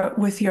and you're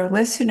with your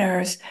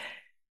listeners,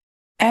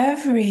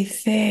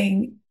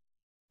 everything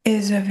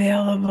is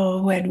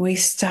available when we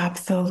stop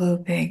the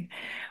looping,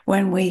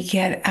 when we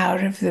get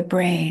out of the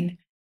brain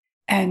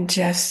and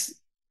just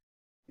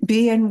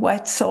be in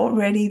what's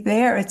already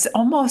there. It's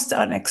almost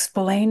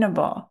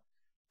unexplainable.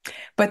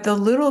 But the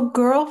little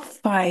girl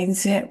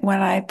finds it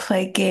when I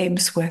play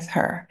games with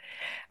her.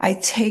 I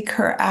take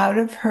her out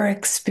of her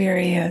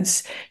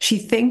experience. She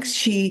thinks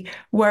she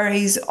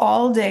worries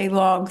all day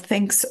long,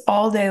 thinks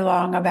all day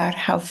long about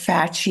how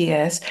fat she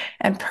is.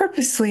 And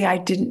purposely, I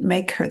didn't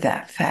make her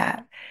that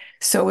fat.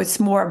 So it's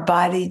more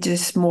body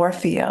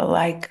dysmorphia,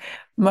 like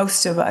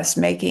most of us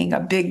making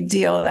a big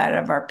deal out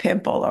of our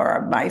pimple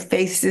or my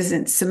face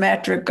isn't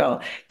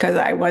symmetrical because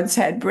I once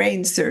had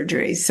brain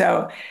surgery.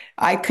 So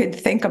I could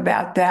think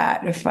about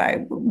that if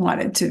I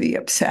wanted to be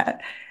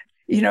upset.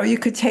 You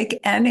could take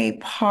any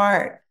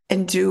part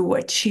and do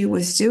what she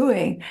was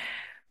doing,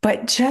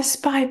 but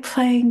just by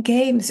playing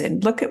games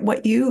and look at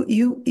what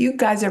you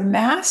guys are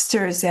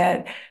masters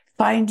at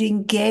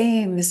finding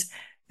games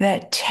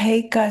that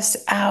take us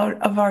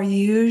out of our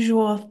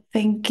usual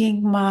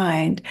thinking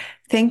mind,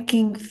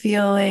 thinking,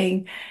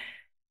 feeling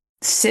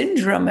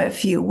syndrome,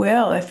 if you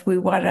will, if we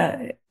want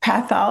to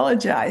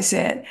pathologize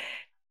it,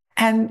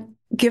 and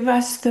give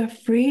us the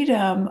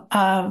freedom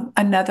of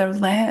another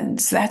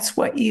lens. That's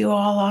what you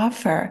all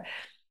offer.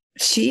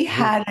 She Mhm.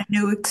 had a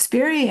new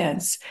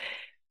experience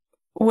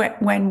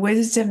when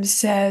wisdom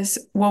says,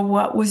 well,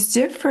 what was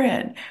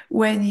different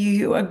when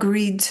you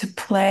agreed to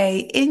play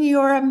in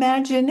your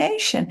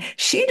imagination?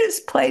 She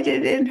just played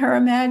it in her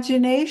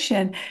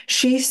imagination.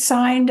 She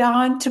signed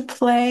on to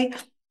play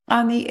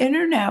on the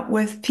internet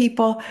with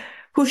people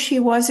who she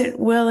wasn't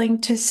willing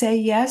to say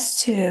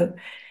yes to.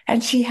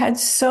 And she had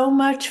so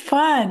much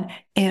fun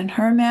in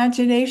her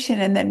imagination.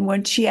 And then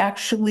when she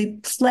actually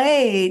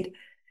played,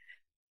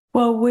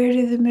 well, where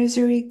did the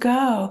misery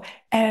go?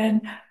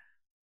 And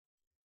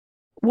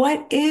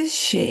what is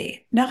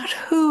she? Not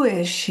who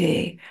is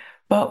she,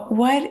 but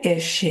what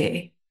is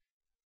she?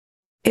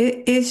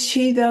 Is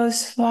she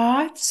those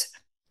thoughts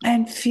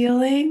and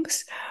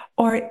feelings,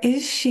 or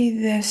is she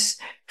this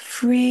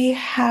free,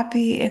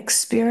 happy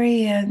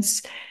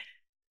experience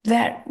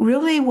that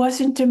really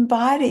wasn't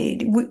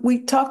embodied?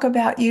 We talk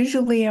about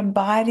usually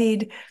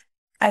embodied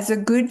as a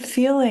good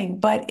feeling,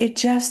 but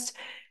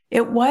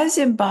it was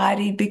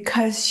embodied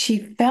because she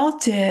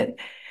felt it,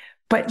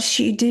 but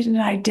she didn't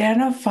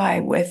identify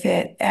with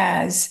it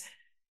as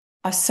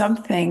a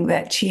something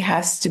that she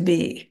has to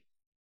be.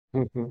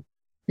 Mhm.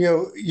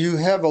 You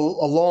have a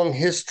long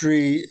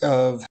history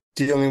of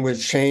dealing with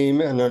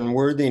shame and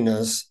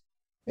unworthiness.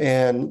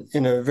 And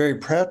in a very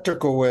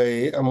practical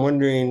way, I'm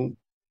wondering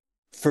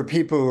for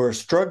people who are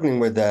struggling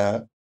with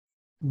that,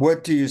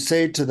 what do you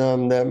say to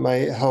them that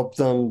might help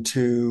them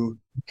to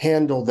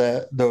handle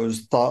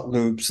those thought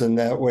loops and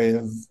that way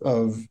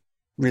of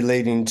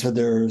relating to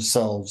their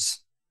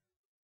selves?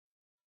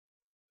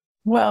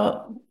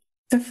 Well,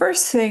 the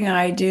first thing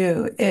I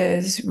do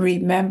is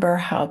remember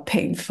how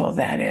painful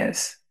that is.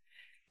 Mhm.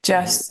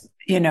 Just,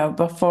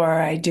 before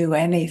I do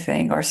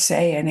anything or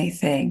say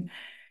anything,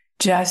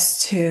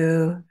 just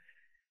to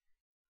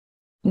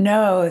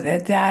know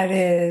that that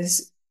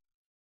is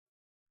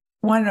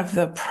one of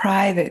the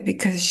private,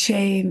 because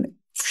shame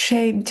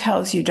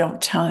tells you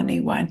don't tell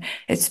anyone.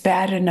 It's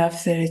bad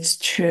enough that it's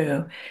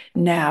true.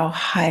 Now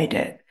hide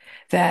it.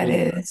 That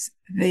is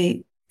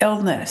the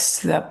illness,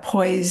 the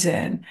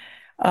poison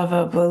of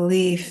a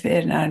belief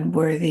in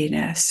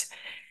unworthiness.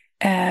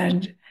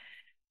 And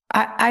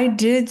I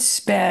did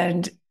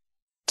spend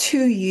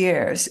 2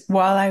 years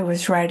while I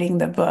was writing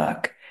the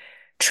book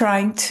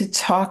trying to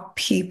talk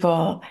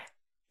people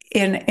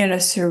in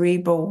a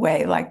cerebral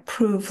way, like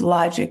prove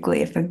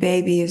logically if a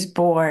baby is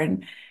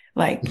born,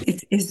 like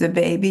is the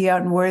baby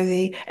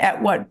unworthy?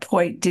 At what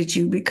point did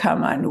you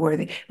become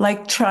unworthy?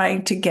 Like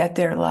trying to get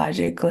there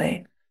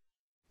logically.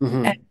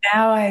 And Mhm.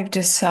 now I've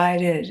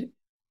decided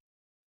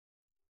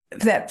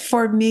that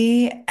for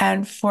me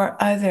and for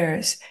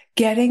others,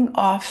 getting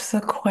off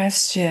the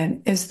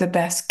question is the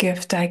best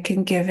gift I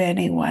can give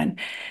anyone.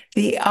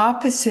 The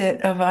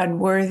opposite of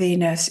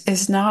unworthiness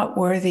is not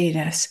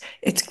worthiness,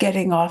 it's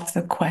getting off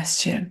the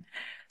question.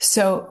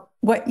 So,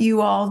 what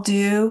you all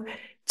do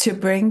to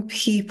bring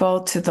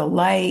people to the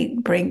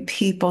light, bring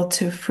people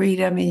to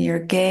freedom in your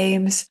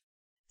games,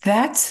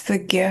 that's the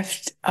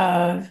gift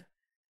of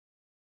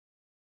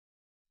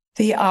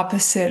the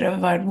opposite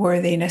of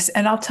unworthiness.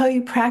 And I'll tell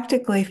you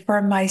practically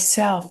for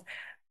myself,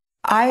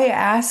 I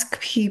ask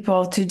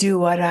people to do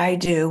what I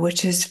do,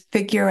 which is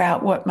figure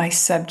out what my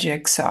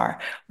subjects are.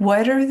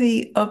 What are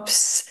the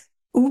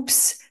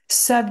oops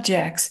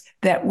subjects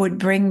that would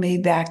bring me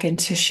back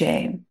into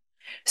shame?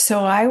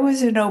 So I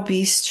was an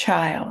obese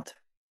child.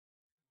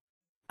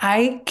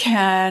 I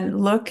can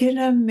look in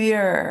a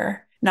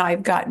mirror. Now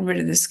I've gotten rid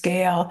of the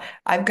scale.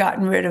 I've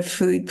gotten rid of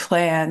food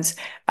plans.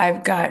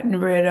 I've gotten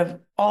rid of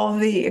all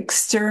the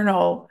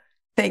external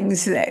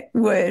things that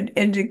would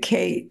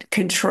indicate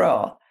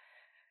control.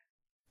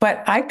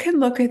 But I can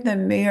look in the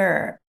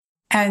mirror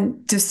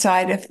and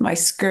decide if my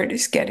skirt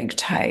is getting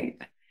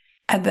tight.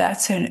 And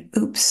that's an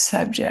oops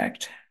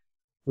subject.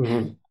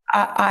 Mm-hmm.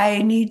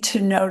 I need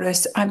to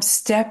notice I'm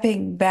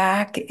stepping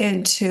back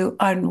into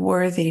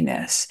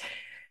unworthiness.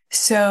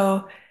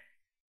 So,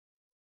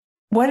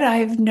 what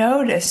I've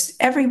noticed,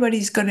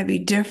 everybody's going to be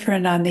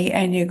different on the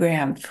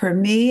Enneagram. For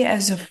me,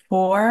 as a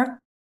 4,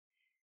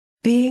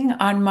 being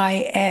on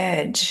my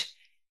edge,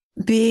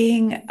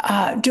 being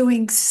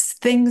doing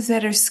things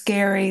that are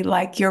scary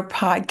like your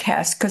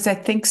podcast, because I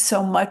think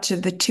so much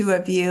of the two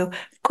of you.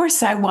 Of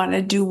course, I want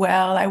to do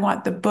well. I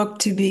want the book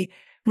to be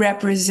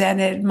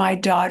represented, my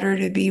daughter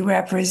to be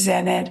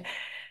represented.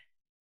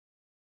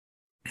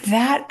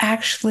 That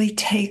actually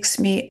takes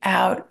me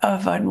out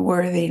of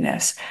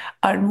unworthiness.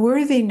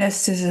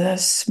 Unworthiness is a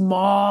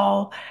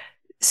small,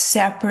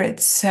 separate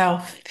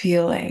self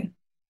feeling.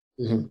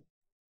 Mm-hmm.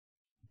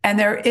 And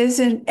there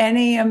isn't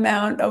any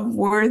amount of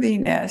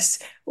worthiness,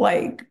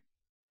 like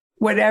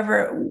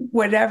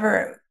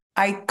whatever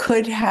I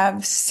could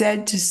have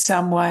said to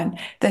someone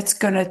that's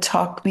going to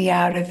talk me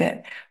out of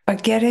it.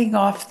 But getting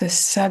off the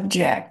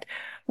subject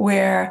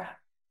where,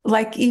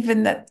 like,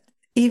 even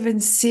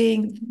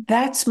seeing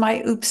that's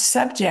my oops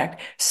subject.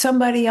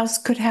 Somebody else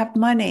could have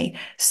money.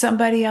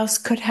 Somebody else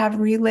could have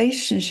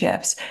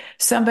relationships.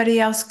 Somebody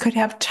else could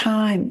have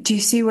time. Do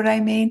you see what I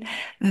mean?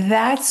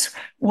 That's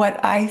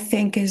what I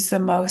think is the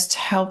most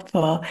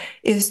helpful,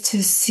 is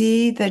to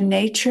see the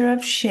nature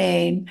of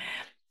shame,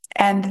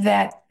 and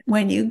that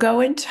when you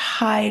go into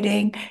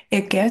hiding,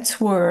 it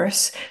gets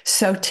worse.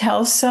 So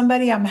tell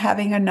somebody, I'm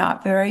having a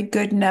not very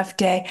good enough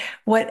day.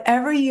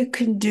 Whatever you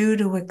can do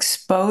to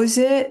expose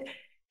it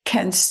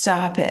can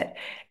stop it.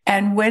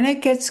 And when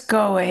it gets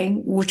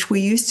going, which we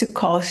used to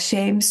call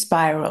shame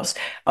spirals,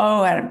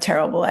 oh, and I'm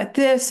terrible at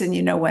this.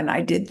 And when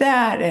I did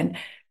that, and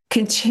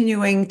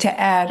continuing to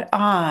add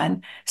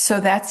on. So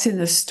that's in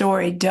the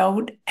story.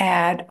 Don't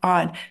add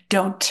on,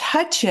 don't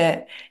touch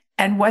it.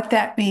 And what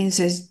that means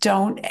is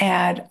don't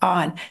add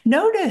on.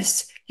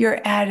 Notice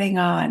you're adding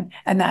on,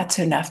 and that's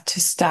enough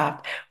to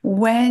stop.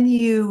 When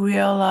you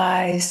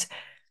realize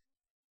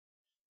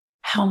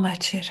how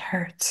much it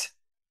hurts,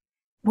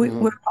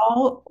 Mm-hmm. we're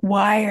all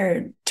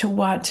wired to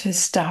want to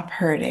stop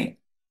hurting.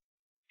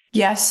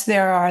 Yes,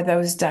 there are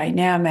those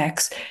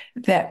dynamics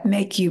that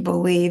make you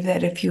believe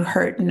that if you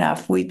hurt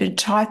enough, we've been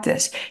taught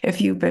this, if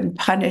you've been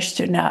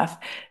punished enough,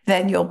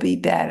 then you'll be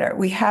better.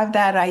 We have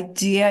that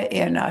idea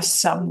in us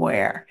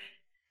somewhere.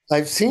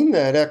 I've seen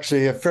that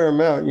actually a fair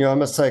amount.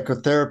 I'm a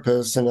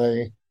psychotherapist and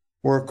I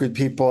work with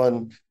people,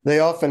 and they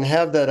often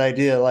have that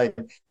idea like,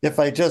 if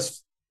I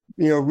just,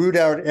 root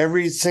out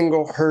every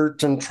single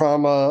hurt and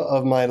trauma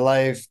of my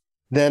life,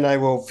 then I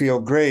will feel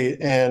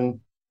great. And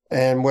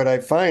what I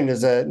find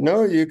is that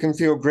no, you can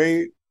feel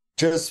great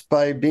just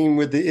by being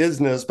with the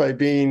isness, by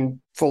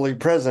being fully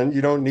present.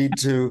 You don't need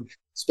to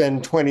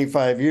spend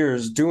 25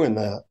 years doing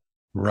that.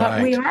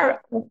 But we Right.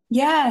 are,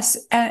 yes,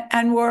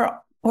 and we're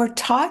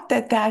taught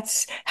that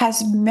that's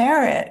has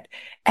merit,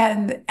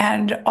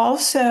 and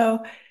also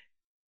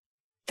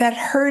that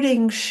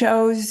hurting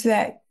shows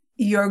that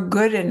you're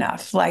good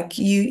enough. Like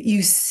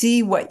you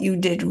see what you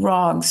did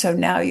wrong, so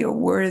now you're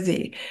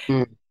worthy.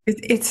 Mm.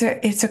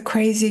 It's a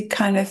crazy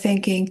kind of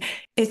thinking.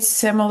 It's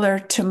similar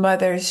to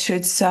mothers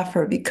should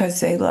suffer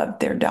because they love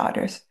their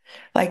daughters.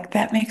 Like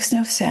that makes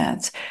no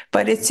sense.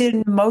 But it's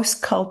in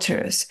most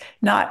cultures,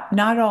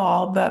 not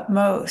all, but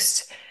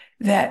most,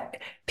 that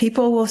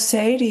people will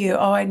say to you,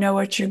 "Oh, I know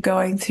what you're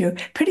going through."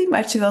 Pretty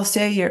much they'll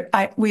say,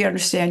 we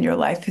understand your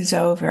life is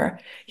over.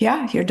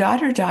 Yeah, your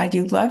daughter died.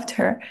 You loved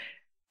her.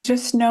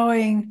 Just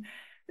knowing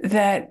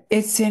that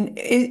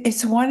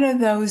it's one of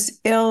those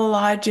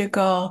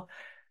illogical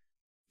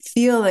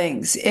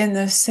feelings, in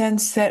the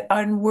sense that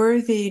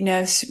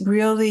unworthiness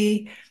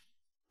really,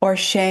 or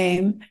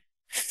shame,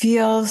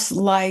 feels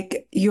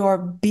like your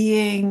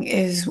being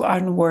is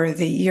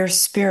unworthy, your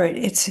spirit.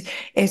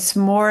 It's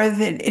more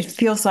than, it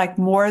feels like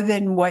more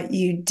than what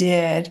you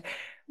did.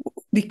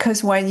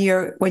 because when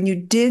you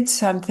did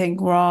something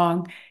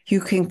wrong, you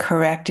can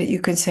correct it.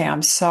 You can say,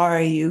 I'm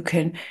sorry. You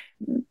can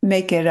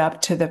make it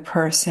up to the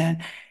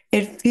person.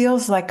 It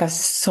feels like a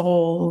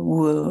soul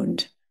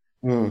wound.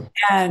 Mm.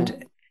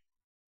 And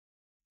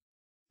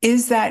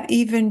is that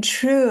even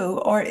true?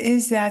 Or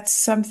is that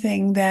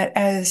something that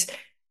as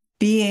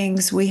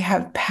beings we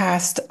have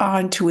passed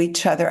on to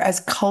each other as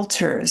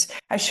cultures?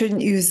 I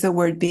shouldn't use the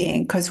word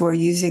being because we're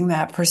using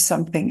that for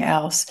something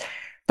else.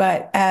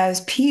 But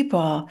as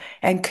people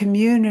and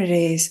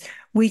communities,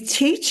 we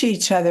teach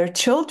each other.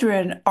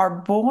 Children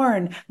are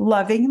born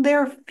loving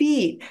their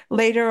feet.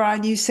 Later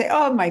on, you say,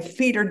 oh, my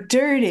feet are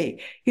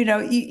dirty.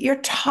 You're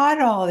taught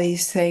all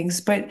these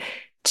things, but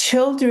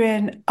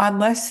children,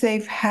 unless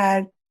they've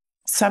had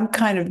some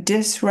kind of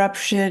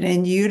disruption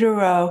in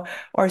utero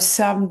or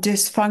some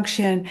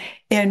dysfunction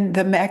in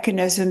the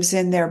mechanisms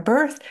in their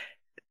birth,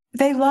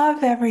 they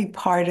love every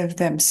part of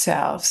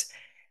themselves.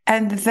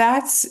 And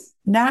that's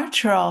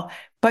natural.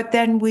 But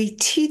then we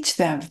teach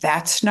them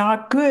that's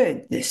not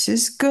good, this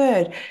is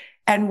good.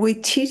 And we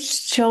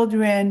teach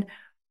children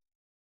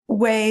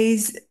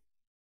ways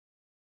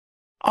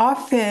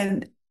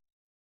often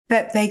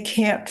that they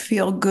can't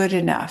feel good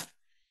enough.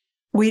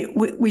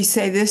 We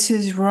say this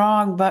is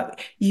wrong,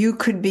 but you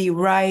could be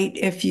right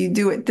if you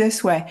do it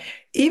this way.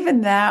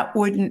 Even that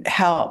wouldn't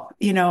help.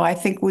 I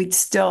think we'd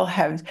still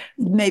have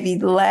maybe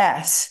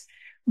less.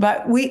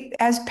 But we,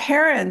 as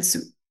parents,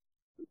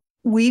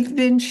 we've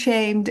been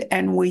shamed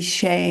and we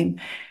shame,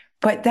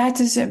 but that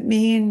doesn't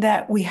mean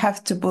that we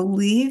have to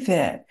believe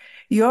it.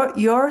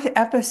 Your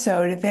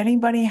episode, if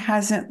anybody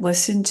hasn't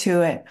listened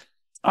to it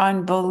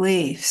on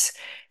beliefs,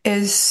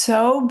 is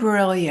so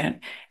brilliant.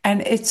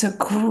 And it's a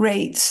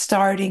great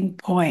starting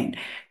point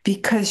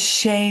because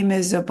shame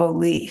is a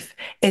belief.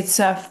 It's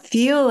a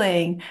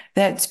feeling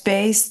that's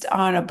based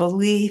on a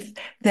belief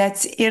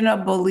that's in a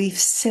belief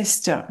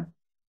system.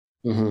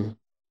 Mm-hmm.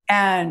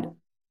 And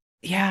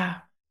yeah.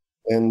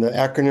 And the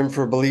acronym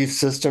for belief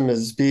system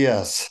is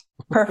BS.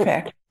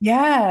 Perfect.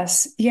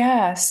 Yes,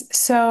 yes.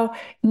 So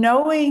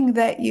knowing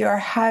that you're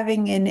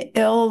having an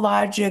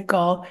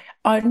illogical,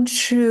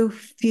 untrue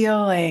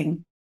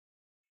feeling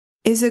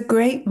is a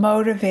great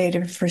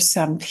motivator for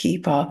some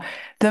people.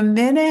 The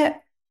minute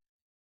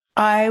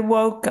I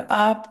woke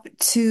up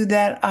to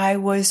that I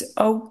was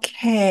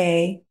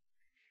okay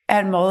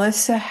and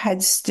Melissa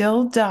had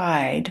still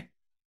died,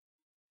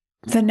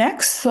 the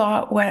next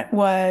thought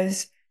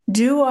was,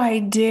 do I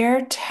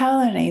dare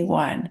tell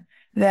anyone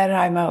that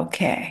I'm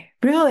okay?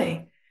 Really?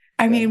 Yeah.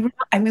 I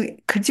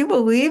mean, could you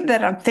believe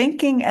that I'm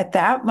thinking at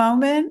that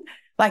moment?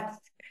 Like,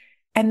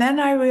 and then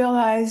I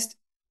realized,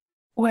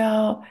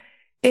 well,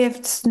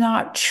 it's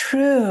not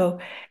true.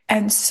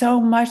 And so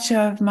much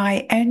of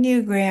my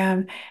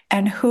Enneagram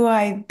and who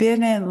I've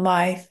been in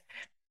life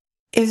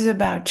is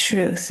about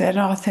truth and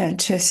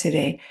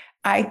authenticity.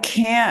 I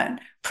can't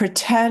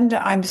pretend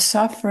I'm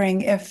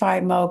suffering if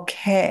I'm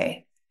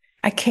okay.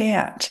 I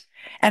can't.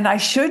 And I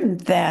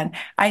shouldn't then.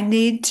 I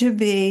need to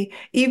be,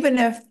 even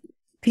if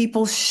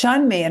people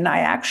shun me, and I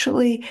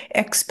actually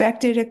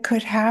expected it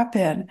could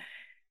happen,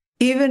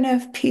 even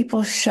if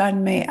people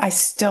shun me, I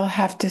still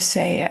have to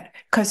say it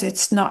because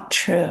it's not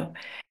true.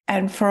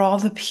 And for all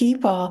the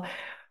people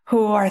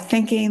who are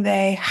thinking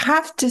they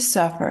have to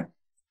suffer,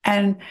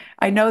 and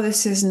I know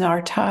this isn't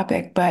our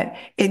topic, but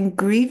in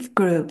grief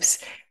groups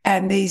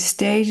and these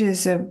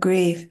stages of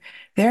grief,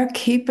 they're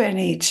keeping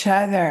each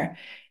other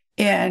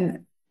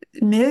in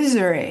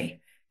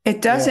misery.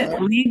 It doesn't Yeah.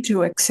 lead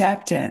to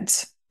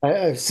acceptance.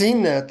 I've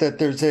seen that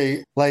there's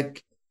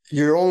like,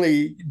 you're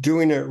only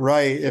doing it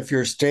right if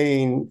you're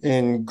staying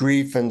in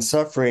grief and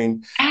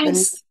suffering. And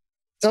Yes.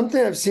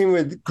 something I've seen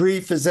with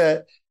grief is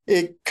that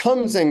it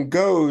comes and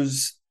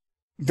goes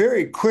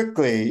very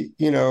quickly.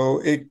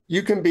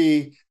 You can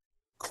be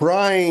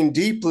crying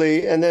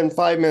deeply and then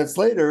 5 minutes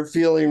later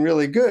feeling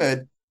really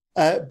good.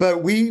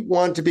 But we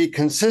want to be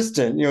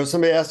consistent.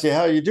 Somebody asks you,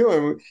 how you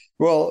doing?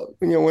 Well,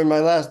 when my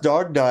last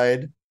dog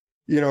died,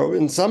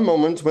 in some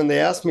moments when they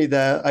asked me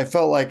that, I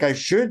felt like I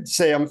should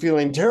say I'm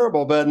feeling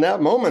terrible, but in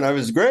that moment I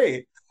was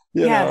great,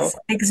 you know. Yes, So,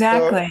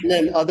 exactly. and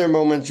then other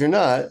moments you're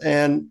not.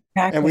 And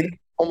we Exactly.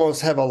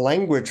 almost have a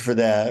language for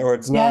that, or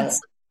it's not. Yes,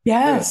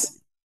 Yeah. yes.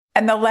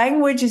 And the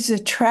language is a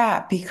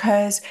trap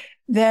because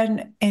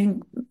then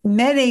in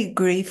many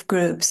grief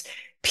groups,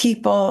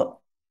 people,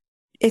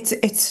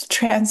 it's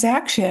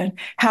transaction.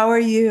 How are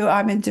you?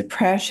 I'm in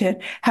depression.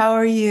 How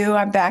are you?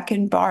 I'm back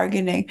in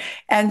bargaining.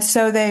 And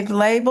so they've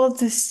labeled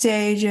the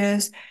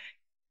stages.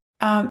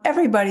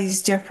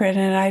 Everybody's different,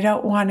 and I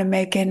don't want to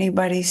make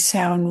anybody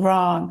sound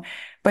wrong,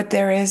 but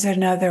there is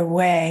another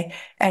way,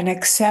 and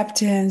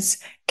acceptance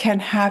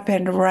can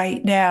happen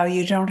right now.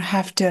 You don't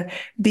have to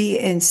be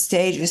in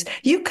stages.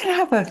 You can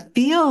have a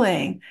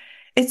feeling.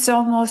 It's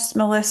almost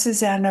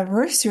Melissa's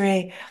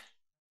anniversary.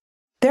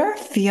 There are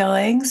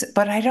feelings,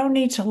 but I don't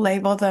need to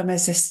label them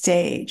as a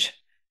stage.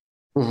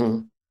 Hmm.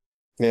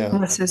 Yeah.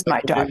 Melissa's That my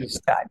can get daughter. you,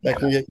 that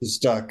can get you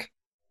stuck.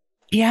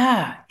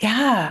 Yeah,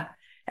 yeah.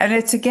 And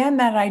it's again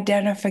that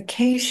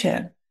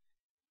identification.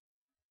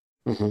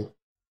 Hmm.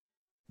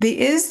 the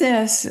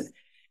isness,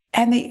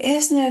 and the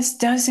isness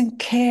doesn't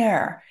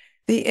care.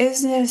 The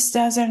isness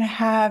doesn't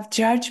have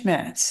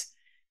judgments.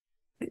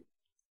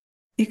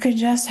 You can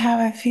just have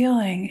a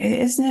feeling.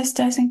 Isness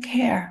doesn't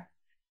care.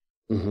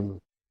 Mm-hmm.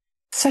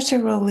 Such a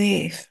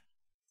relief.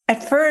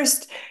 At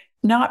first,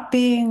 not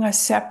being a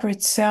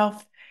separate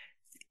self,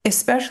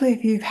 especially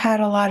if you've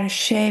had a lot of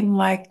shame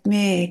like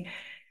me,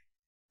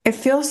 it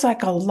feels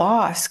like a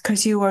loss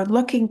because you are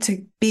looking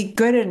to be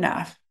good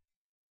enough.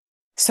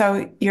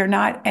 So you're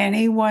not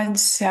anyone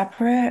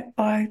separate.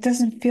 Oh, it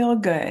doesn't feel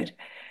good.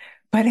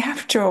 But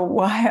after a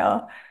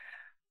while,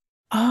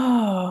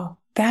 oh,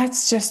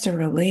 that's just a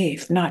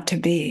relief not to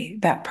be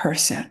that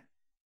person.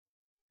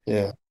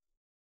 Yeah.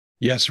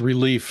 Yes,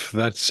 relief.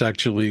 That's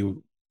actually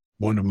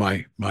one of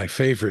my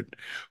favorite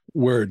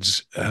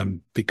words,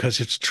 because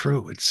it's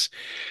true.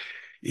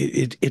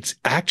 It's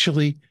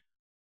actually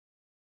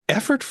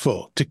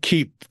effortful to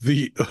keep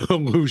the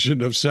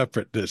illusion of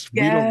separateness.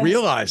 We don't Yes,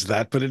 realize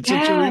that, but it's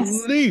such a yes,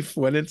 relief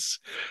when it's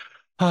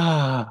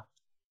ah.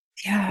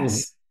 Mm-hmm.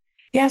 yes,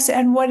 yes.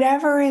 And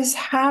whatever is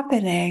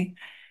happening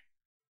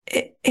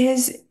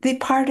is the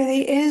part of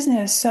the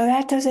isness. So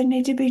that doesn't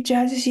need to be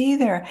judged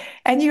either.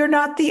 And you're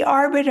not the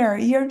arbiter.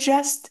 You're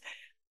just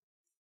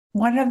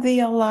one of the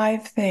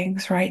alive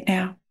things right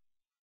now.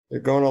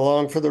 You're going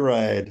along for the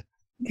ride.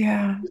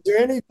 Yeah. Is there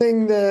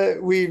anything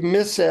that we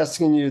miss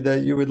asking you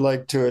that you would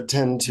like to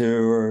attend to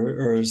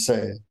or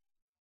say?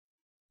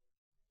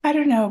 I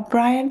don't know.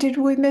 Brian, did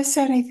we miss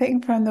anything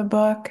from the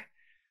book?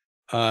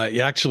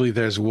 Actually,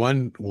 there's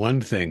one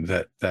thing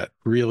that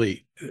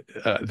really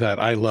that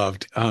I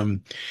loved,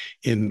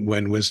 in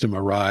When Wisdom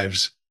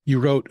Arrives. You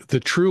wrote, "The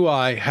true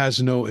I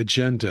has no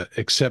agenda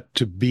except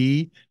to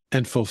be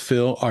and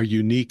fulfill our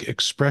unique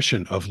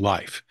expression of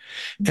life."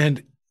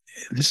 And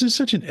this is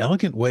such an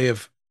elegant way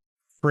of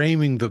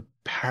framing the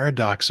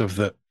paradox of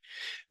the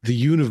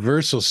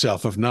universal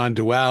self of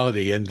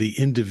non-duality and the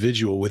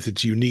individual with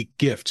its unique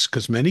gifts.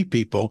 Because many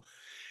people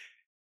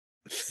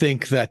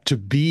think that to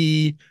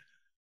be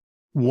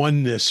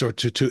oneness or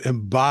to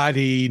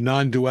embody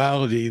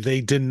non-duality, they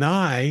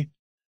deny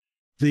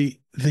the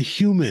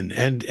human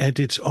and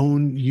its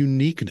own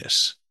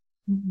uniqueness.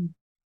 Mhm.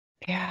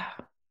 Yeah.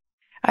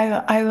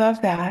 I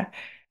love that.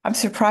 I'm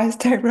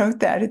surprised I wrote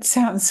that. It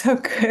sounds so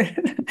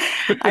good.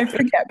 I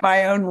forget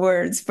my own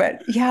words,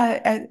 but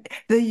yeah,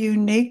 the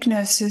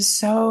uniqueness is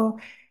so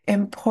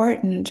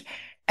important.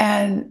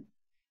 And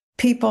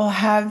people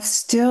have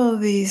still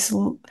these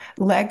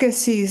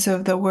legacies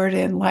of the word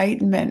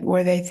enlightenment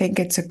where they think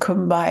it's a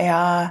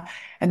kumbaya,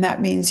 and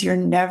that means you're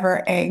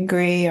never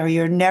angry or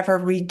you're never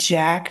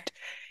reject.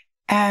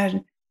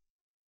 And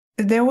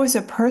there was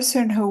a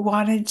person who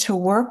wanted to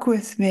work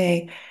with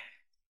me,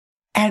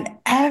 and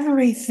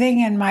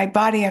everything in my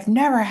body, I've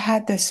never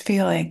had this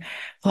feeling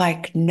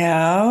like,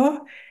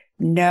 no,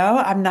 no,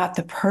 I'm not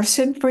the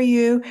person for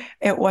you.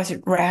 It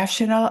wasn't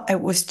rational.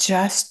 It was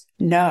just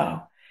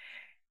no.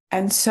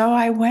 And so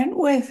I went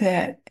with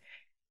it.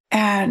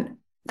 And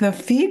the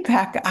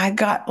feedback I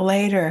got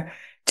later,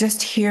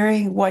 just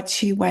hearing what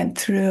she went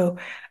through,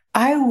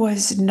 I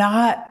was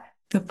not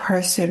the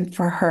person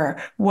for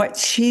her. What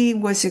she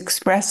was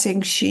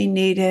expressing she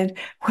needed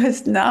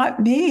was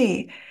not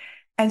me.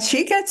 And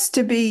she gets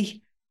to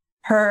be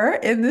her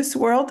in this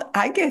world.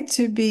 I get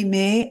to be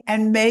me,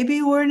 and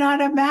maybe we're not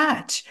a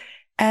match.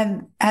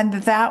 And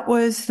that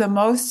was the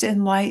most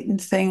enlightened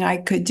thing I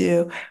could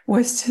do,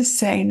 was to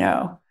say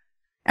no.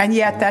 And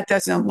yet Mhm. that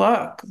doesn't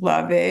look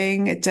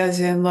loving. It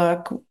doesn't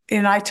look,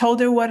 and I told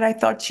her what I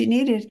thought she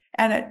needed.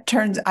 And it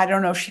turns, I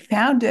don't know if she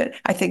found it.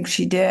 I think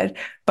she did,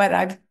 but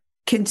I've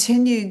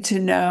continued to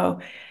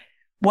know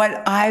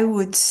what I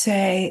would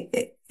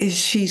say is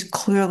she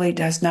clearly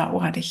does not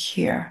want to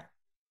hear.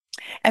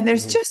 And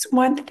there's Mhm. just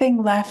one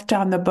thing left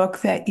on the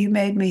book that you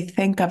made me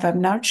think of.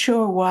 I'm not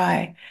sure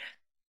why.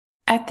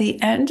 At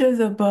the end of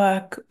the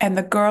book, and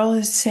the girl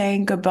is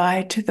saying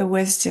goodbye to the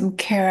wisdom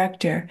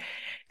character,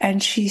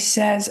 and she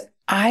says,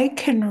 I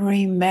can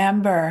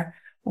remember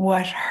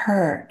what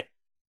hurt,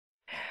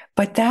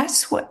 but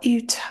that's what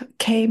you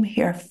came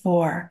here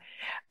for.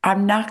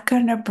 I'm not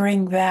going to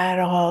bring that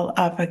all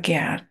up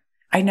again.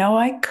 I know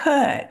I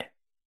could.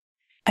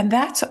 And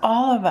that's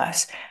all of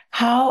us.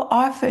 How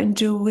often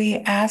do we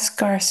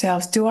ask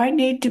ourselves, do I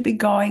need to be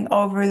going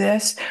over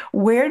this?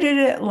 Where did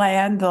it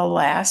land the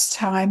last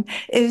time?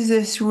 Is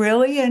this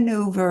really a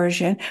new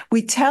version?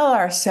 We tell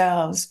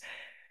ourselves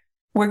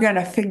we're going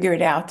to figure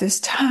it out this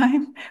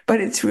time,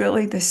 but it's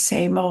really the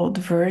same old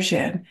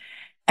version.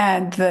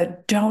 And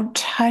the don't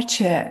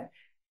touch it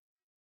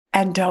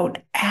and don't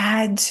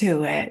add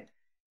to it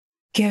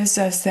gives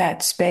us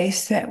that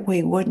space that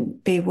we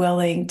wouldn't be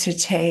willing to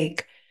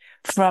take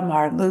from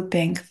our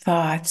looping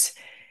thoughts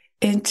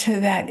into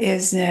that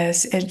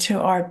isness, into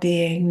our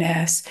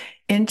beingness,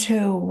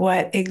 into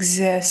what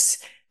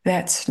exists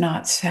that's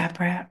not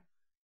separate.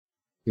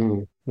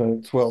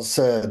 That's well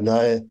said.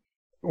 And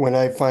when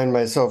I find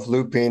myself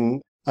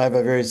looping, I have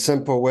a very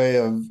simple way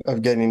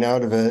of getting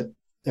out of it.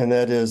 And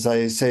that is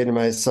I say to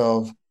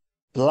myself,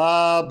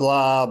 blah,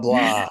 blah,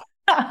 blah.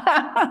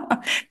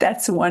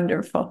 That's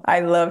wonderful.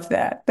 I love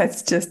that.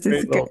 That's just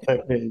as Great good. little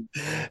technique.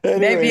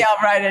 Maybe Anyway,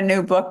 I'll write a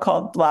new book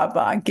called Blah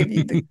Blah and give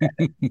you the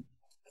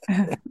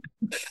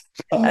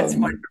That's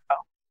um, wonderful.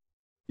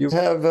 you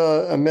have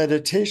a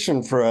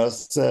meditation for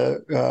us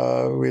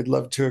that we'd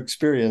love to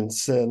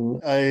experience.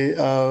 And I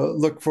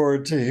look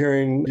forward to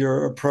hearing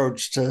your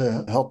approach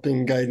to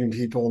helping guiding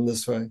people in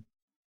this way.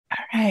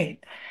 All right.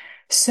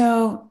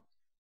 So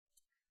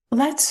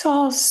let's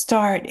all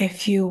start,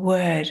 if you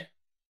would,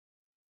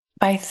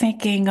 by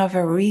thinking of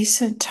a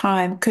recent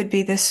time, could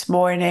be this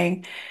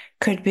morning,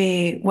 could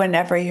be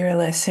whenever you're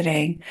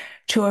listening,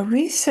 to a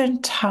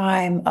recent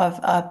time of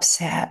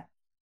upset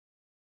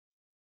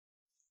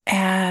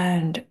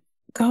and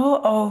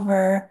go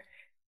over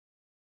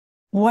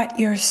what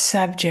your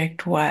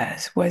subject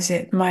was. Was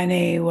it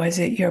money? Was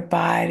it your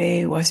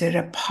body? Was it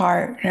a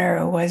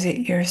partner? Was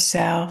it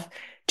yourself?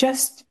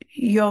 Just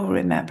you'll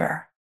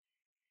remember.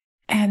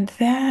 And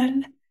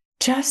then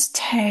just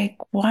take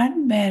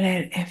 1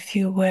 minute, if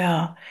you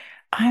will.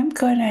 I'm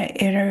going to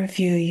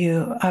interview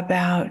you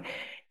about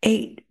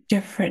 8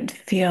 different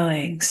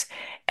feelings.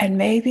 And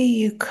maybe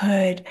you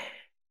could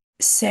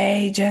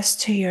say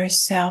just to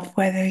yourself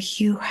whether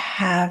you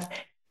have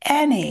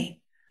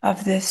any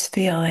of this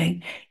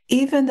feeling,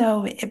 even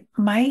though it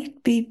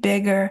might be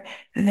bigger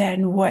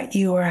than what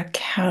you are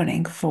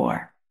accounting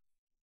for.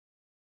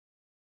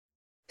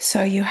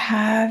 So you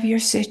have your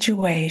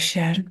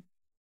situation.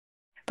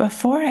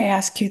 Before I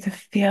ask you the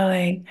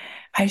feeling,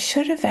 I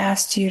should have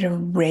asked you to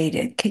rate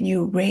it. Can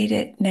you rate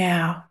it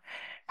now?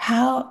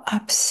 How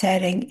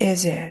upsetting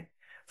is it?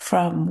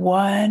 From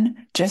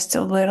 1, just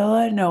a little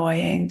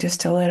annoying,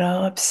 just a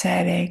little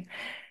upsetting,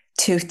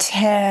 to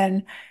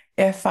 10,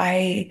 if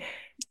I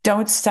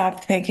don't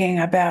stop thinking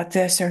about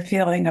this or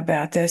feeling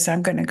about this,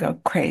 I'm going to go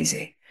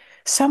crazy.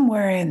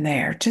 Somewhere in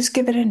there, just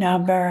give it a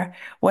number.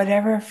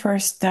 Whatever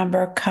first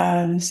number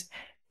comes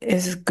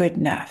is good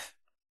enough.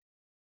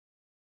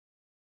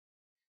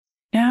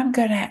 Now I'm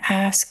going to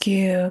ask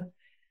you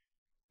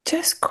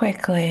just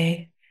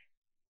quickly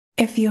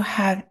if you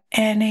have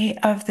any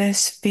of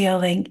this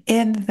feeling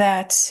in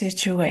that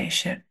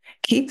situation.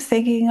 Keep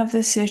thinking of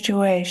the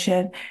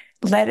situation.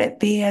 Let it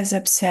be as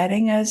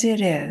upsetting as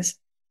it is.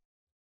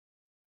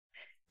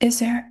 Is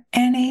there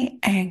any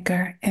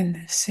anger in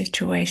this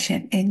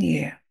situation in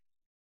you,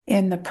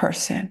 in the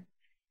person?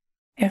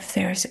 If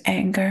there's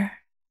anger,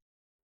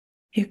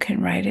 you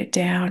can write it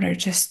down or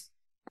just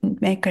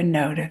make a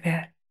note of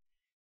it.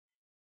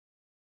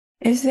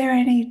 Is there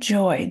any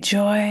joy?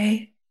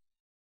 Joy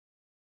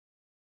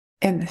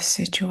in the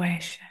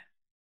situation?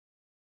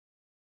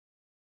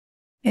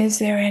 Is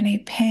there any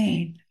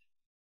pain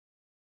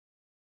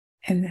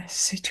in this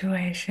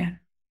situation?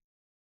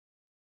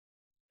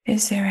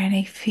 Is there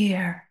any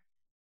fear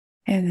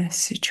in this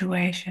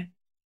situation?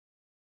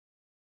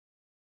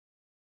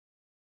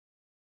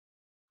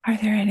 Are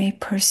there any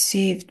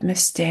perceived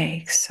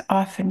mistakes,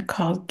 often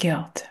called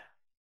guilt?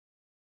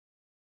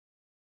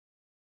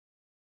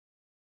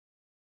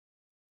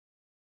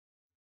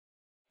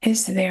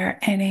 Is there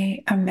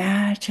any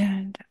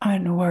imagined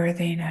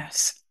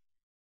unworthiness,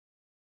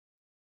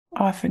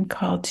 often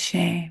called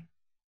shame?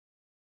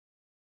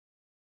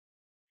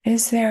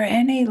 Is there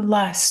any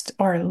lust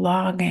or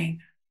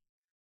longing?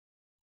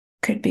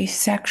 Could be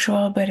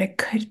sexual, but it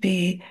could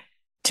be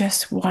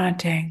just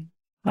wanting,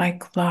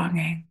 like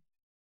longing.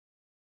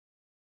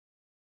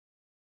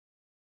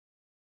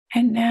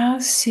 And now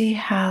see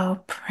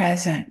how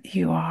present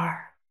you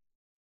are.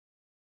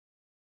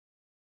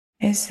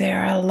 Is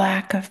there a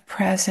lack of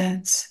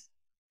presence?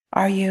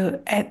 Are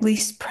you at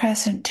least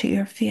present to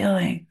your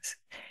feelings?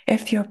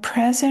 If you're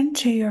present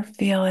to your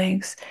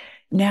feelings,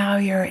 now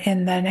you're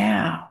in the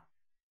now.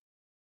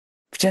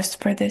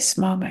 Just for this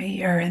moment,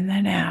 you're in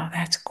the now.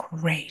 That's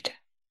great.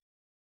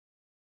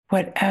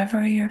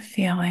 Whatever you're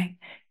feeling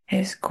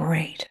is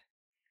great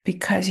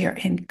because you're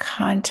in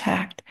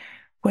contact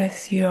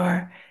with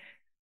your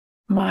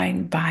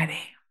mind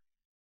body.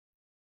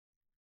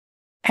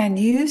 And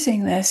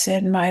using this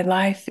in my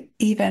life,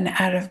 even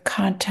out of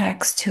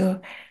context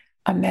to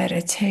a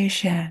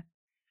meditation,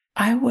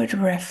 I would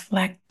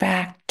reflect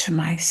back to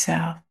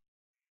myself.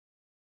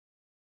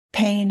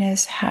 Pain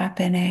is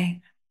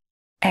happening.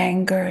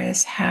 Anger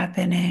is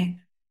happening.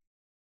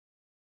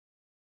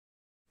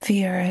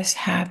 Fear is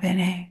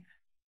happening.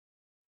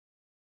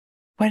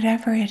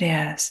 Whatever it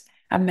is,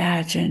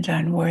 imagined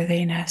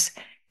unworthiness.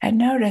 And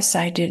notice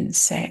I didn't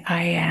say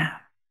I am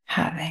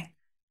having,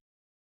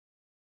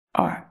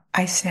 or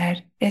I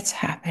said it's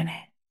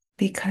happening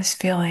because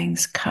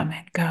feelings come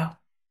and go.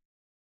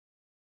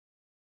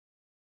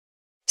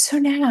 So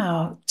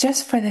now,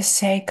 just for the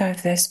sake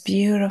of this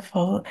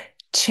beautiful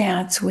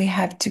chance we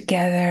have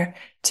together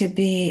to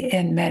be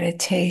in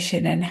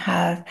meditation and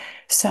have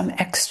some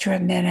extra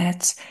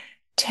minutes,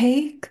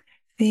 take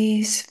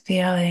these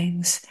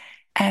feelings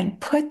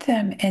and put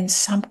them in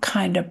some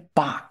kind of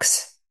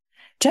box.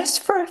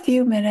 Just for a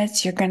few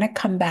minutes, you're going to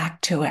come back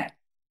to it.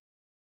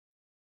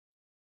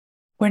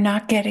 We're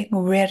not getting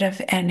rid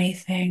of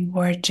anything.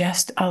 We're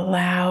just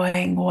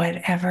allowing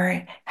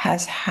whatever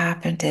has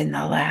happened in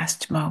the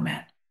last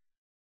moment.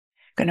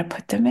 I'm going to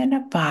put them in a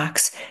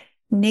box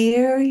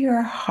near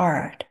your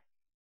heart.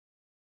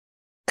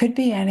 Could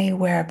be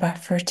anywhere, but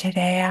for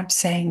today, I'm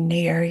saying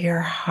near your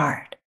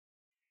heart.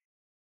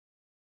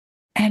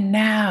 And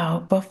now,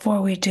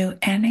 before we do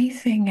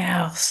anything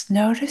else,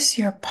 notice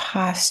your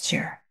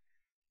posture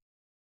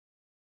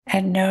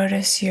and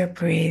notice your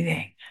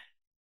breathing.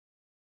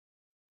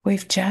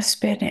 We've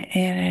just been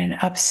in an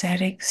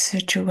upsetting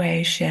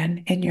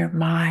situation in your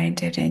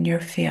mind and in your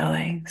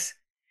feelings.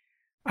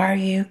 Are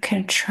you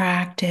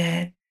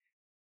contracted?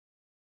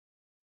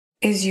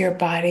 Is your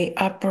body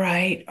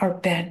upright or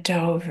bent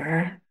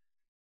over?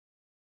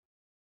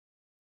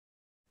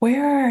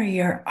 Where are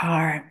your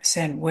arms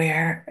and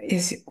where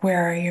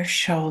are your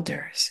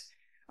shoulders?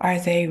 Are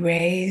they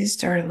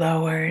raised or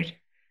lowered?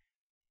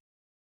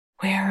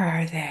 Where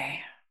are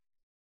they?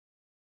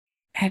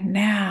 And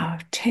now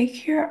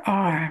take your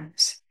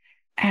arms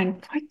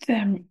and put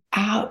them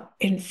out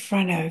in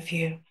front of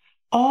you,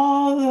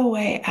 all the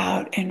way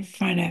out in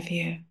front of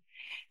you,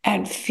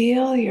 and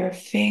feel your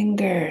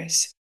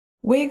fingers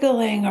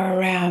wiggling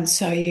around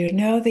so you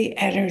know the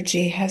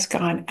energy has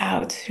gone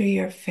out through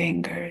your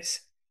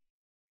fingers.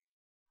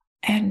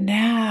 And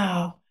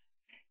now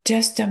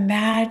just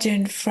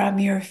imagine from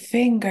your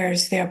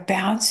fingers, they're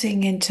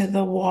bouncing into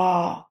the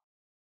wall.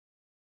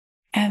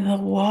 And the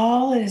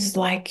wall is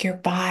like your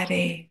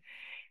body.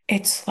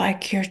 It's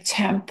like your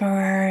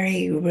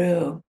temporary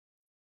room.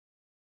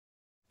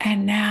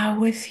 And now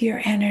with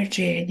your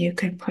energy, and you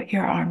can put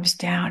your arms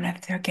down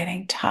if they're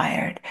getting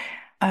tired,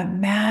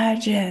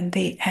 imagine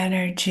the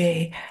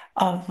energy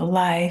of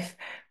life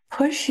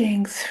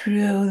pushing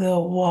through the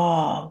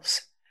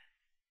walls.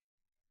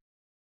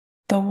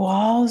 The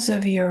walls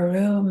of your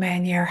room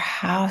and your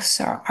house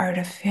are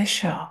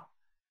artificial.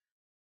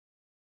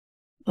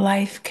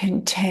 Life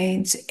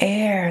contains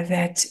air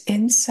that's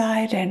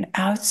inside and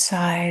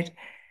outside,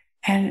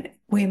 and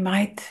we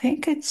might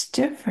think it's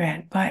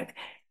different, but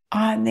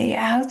on the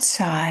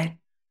outside,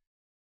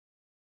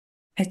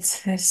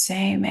 it's the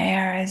same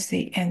air as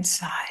the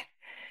inside,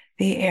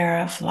 the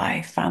air of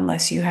life,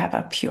 unless you have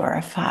a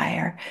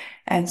purifier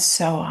and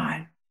so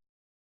on.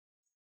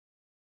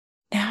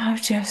 Now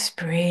just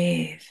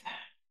breathe.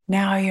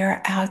 Now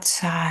you're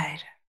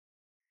outside.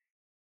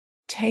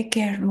 Take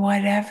in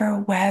whatever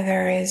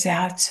weather is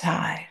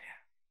outside.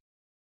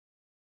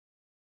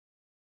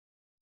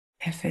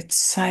 If it's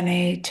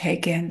sunny,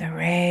 take in the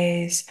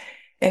rays.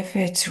 If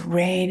it's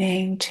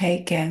raining,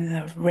 take in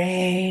the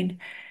rain.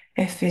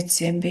 If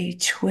it's in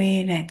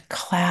between and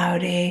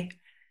cloudy.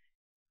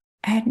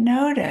 And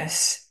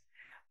notice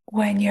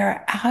when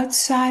you're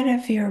outside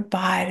of your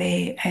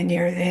body and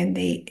you're in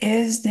the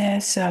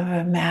isness of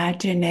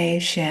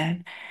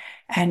imagination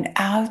and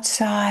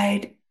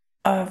outside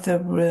of the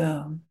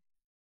room,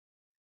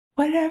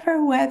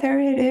 whatever weather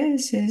it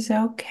is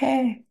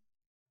okay.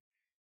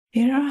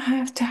 You don't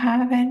have to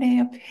have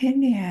any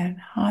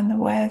opinion on the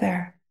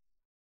weather.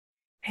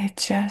 It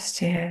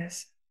just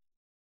is.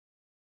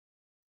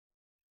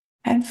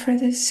 And for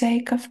the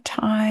sake of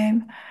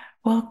time,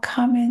 we'll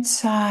come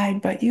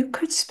inside, but you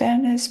could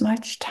spend as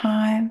much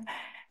time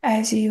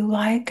as you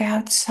like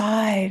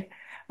outside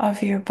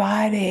of your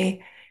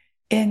body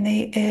in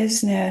the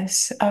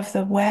isness of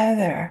the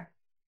weather.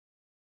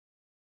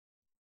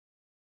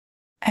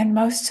 And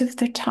most of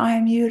the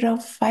time, you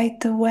don't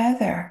fight the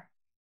weather.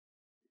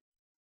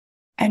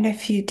 And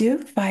if you do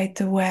fight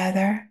the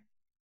weather,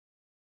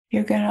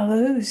 you're going to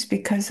lose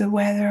because the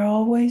weather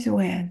always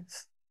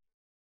wins.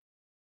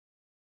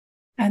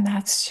 And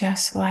that's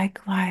just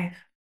like life,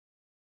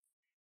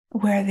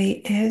 where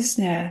the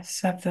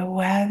isness of the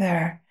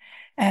weather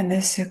and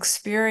this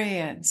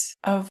experience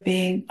of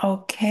being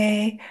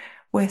okay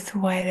with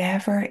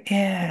whatever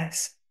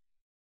is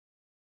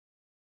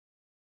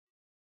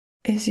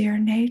your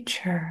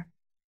nature.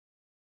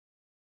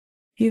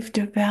 You've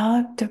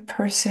developed a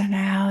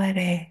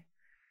personality,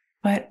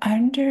 but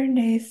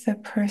underneath the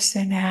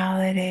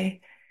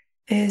personality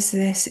is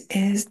this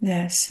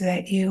isness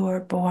that you were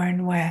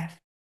born with.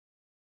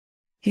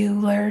 You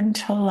learn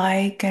to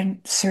like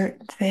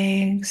certain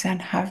things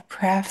and have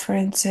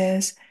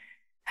preferences,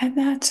 and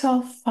that's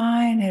all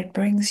fine. It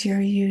brings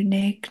your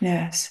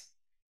uniqueness.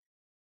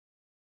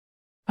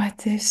 But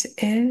this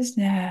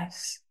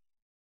isness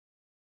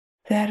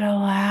that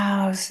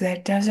allows,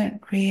 that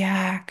doesn't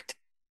react,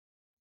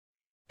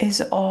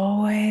 is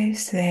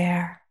always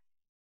there.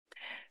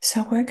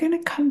 So we're going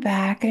to come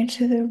back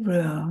into the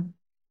room,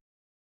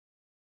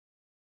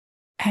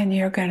 and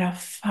you're going to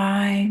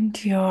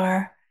find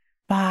your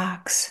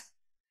box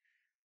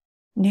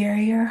near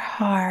your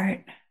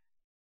heart,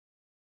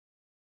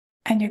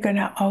 and you're going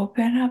to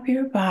open up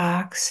your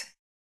box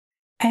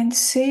and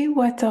see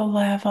what the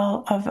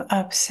level of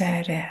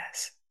upset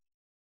is.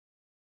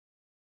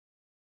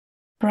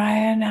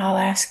 Brian, I'll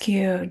ask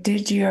you,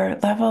 did your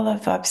level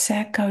of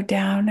upset go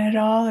down at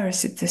all, or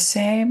is it the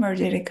same, or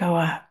did it go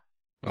up?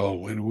 Oh, it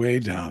went way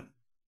down.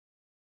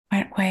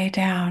 Went way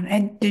down.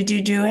 And did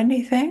you do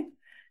anything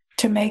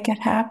to make it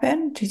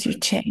happen? Did you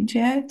change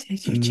it?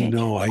 Did you change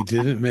No, I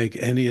didn't make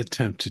any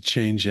attempt to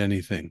change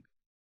anything.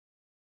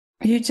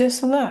 it? You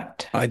just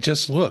looked. I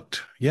just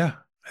looked. Yeah,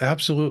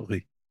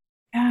 absolutely.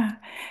 Yeah.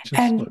 Just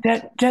And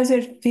looked. does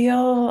it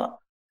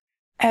feel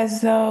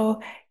as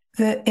though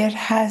it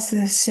has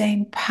the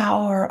same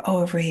power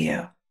over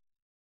you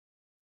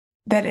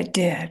that it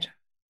did?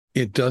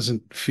 It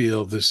doesn't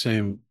feel the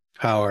same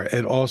power.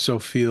 It also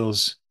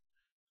feels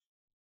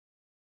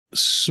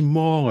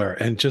smaller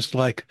and just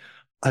like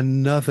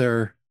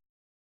another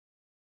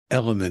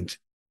element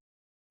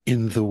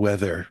in the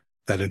weather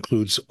that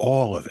includes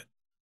all of it.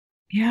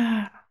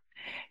 Yeah.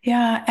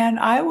 Yeah. And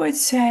I would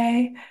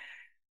say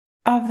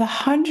of the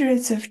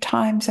hundreds of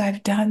times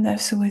I've done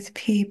this with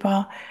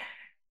people,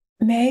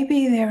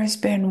 maybe there has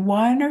been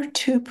 1 or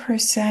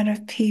 2%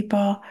 of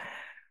people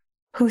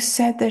who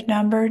said the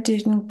number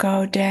didn't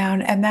go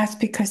down, and that's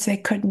because they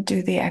couldn't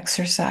do the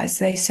exercise.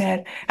 They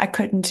said, I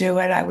couldn't do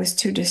it, I was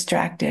too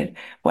distracted,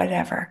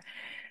 whatever.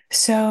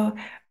 So,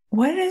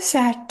 what does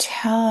that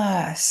tell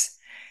us?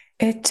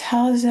 It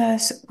tells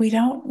us we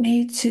don't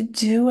need to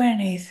do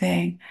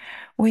anything.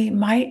 We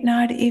might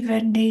not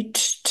even need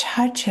to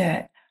touch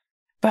it,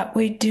 but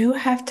we do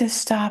have to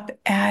stop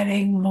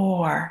adding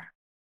more,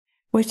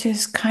 which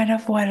is kind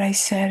of what I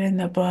said in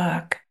the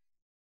book.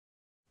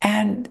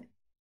 And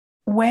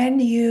when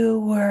you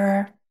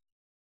were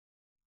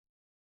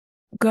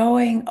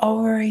going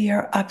over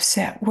your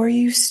upset, were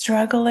you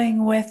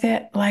struggling with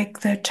it like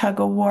the tug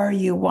of war?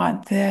 You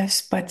want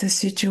this, but the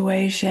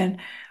situation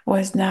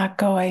was not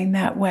going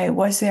that way.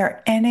 Was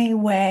there any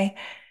way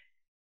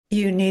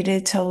you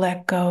needed to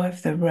let go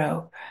of the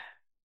rope?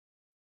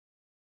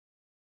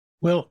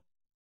 Well,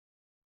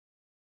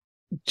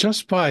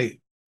 just by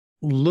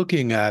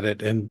looking at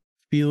it and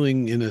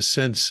feeling, in a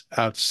sense,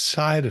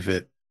 outside of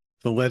it,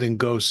 the letting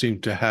go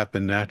seemed to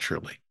happen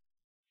naturally.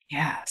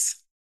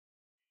 Yes,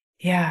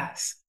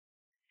 yes,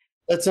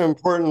 That's an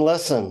important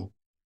lesson.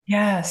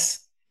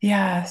 yes,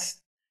 yes.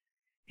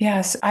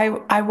 Yes,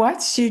 I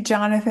watched you,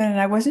 Jonathan, and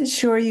I wasn't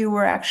sure you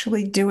were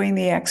actually doing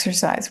the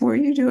exercise. Were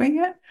you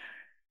doing it?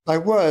 I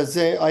was.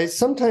 I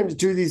sometimes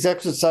do these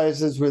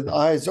exercises with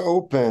eyes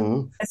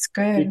open That's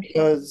good.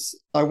 because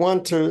I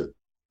want to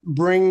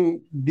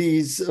bring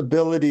these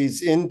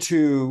abilities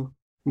into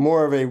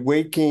more of a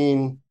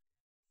waking,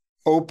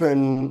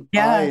 open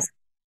eye Yes,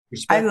 I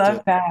perspective.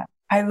 love that.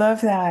 I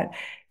love that.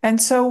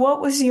 And so, what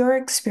was your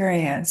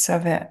experience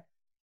of it?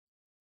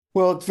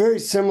 Well, it's very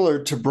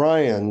similar to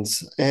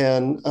Brian's.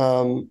 And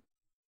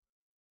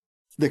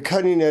the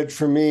cutting edge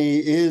for me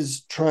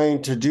is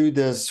trying to do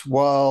this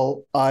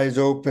while eyes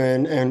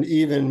open and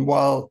even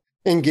while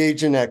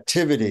engaged in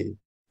activity.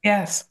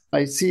 Yes,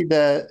 I see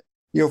that,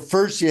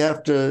 first you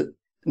have to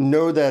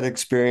know that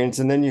experience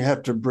and then you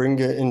have to bring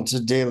it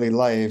into daily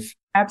life.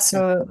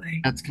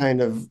 absolutely. That's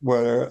kind of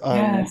what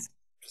I'm Yes,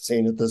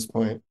 seeing at this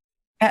point.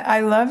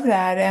 I love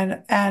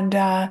that.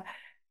 And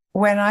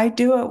when I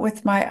do it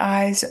with my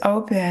eyes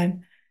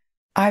open,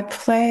 I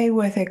play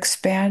with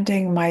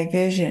expanding my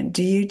vision.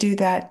 Do you do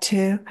that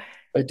too?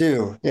 I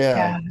do.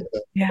 Yeah. Yeah,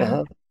 yeah.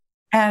 Uh-huh.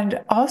 And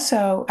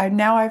also,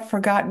 now I've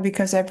forgotten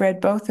because I've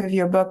read both of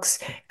your books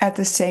at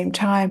the same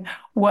time.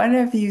 One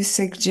of you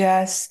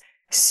suggests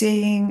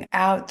seeing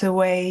out the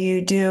way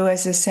you do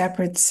as a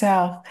separate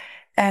self,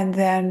 and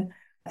then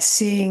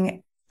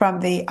seeing from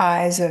the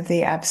eyes of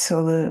the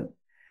absolute.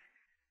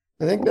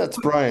 I think that's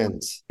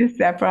Brian's. Is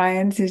that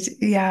Brian's?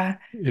 Yeah.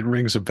 It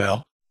rings a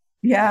bell.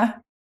 Yeah.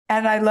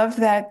 And I love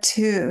that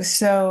too.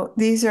 So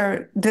these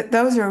are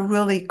those are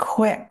really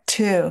quick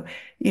too.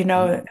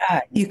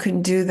 You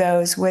can do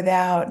those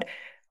without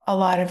a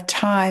lot of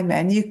time,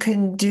 and you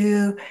can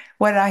do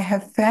what I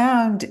have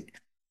found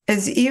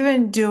is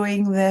even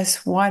doing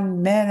this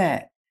 1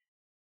 minute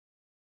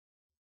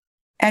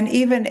and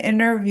even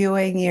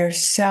interviewing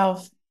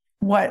yourself,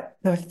 what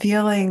the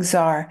feelings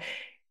are,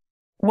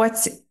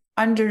 what's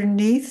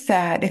underneath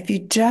that. If you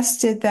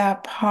just did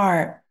that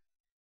part,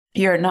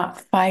 you're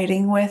not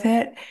fighting with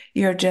it.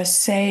 You're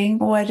just saying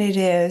what it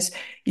is.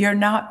 You're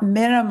not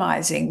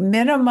minimizing.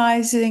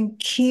 Minimizing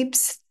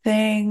keeps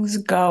things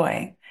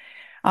going.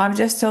 I'm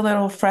just a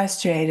little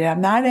frustrated.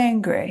 I'm not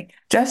angry,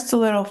 just a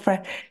little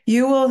frustrated.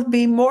 You will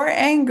be more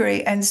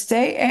angry and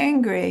stay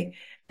angry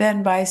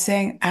than by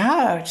saying,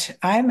 ouch,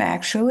 I'm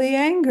actually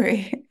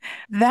angry.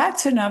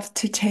 That's enough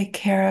to take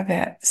care of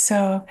it.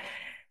 So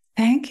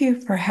thank you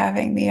for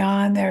having me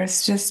on.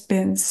 There's just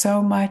been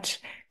so much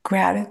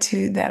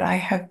gratitude that I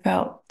have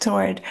felt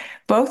toward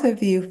both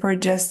of you for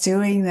just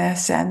doing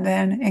this and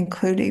then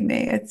including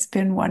me. It's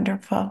been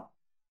wonderful.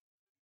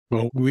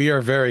 Well, we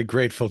are very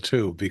grateful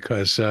too,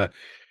 because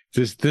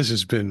this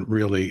has been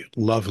really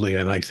lovely,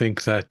 and I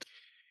think that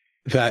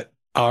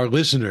our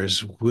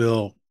listeners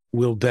will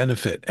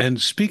benefit.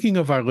 And speaking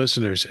of our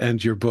listeners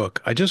and your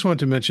book, I just want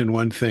to mention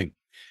one thing.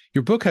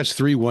 Your book has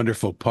three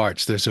wonderful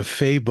parts. There's a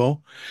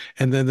fable,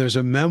 and then there's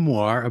a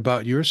memoir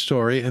about your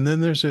story, and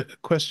then there's a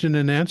question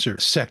and answer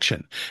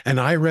section. And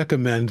I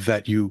recommend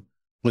that you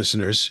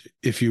listeners,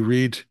 if you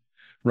read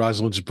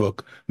Rosalyn's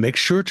book, make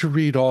sure to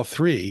read all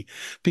three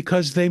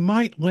because they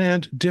might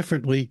land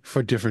differently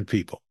for different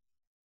people.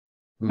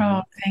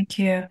 Oh, thank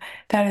you.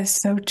 That is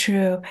so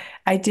true.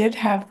 I did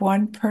have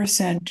one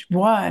person,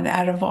 one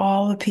out of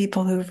all the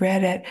people who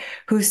read it,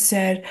 who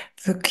said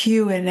the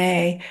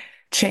Q&A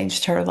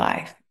changed her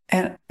life.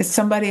 And it's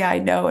somebody I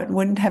know and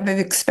wouldn't have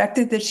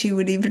expected that she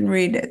would even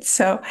read it.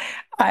 So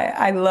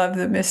I love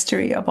the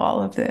mystery of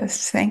all of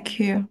this. Thank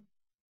you.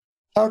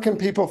 How can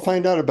people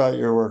find out about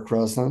your work,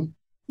 Rosalyn?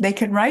 They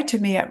can write to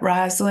me at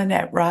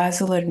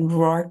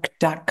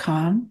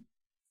rosalyn@rourke.com.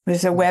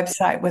 There's a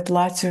website with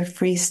lots of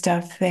free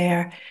stuff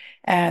there.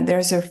 And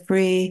there's a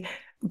free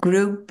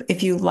group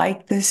if you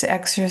like this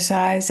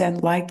exercise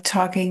and like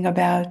talking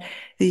about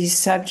these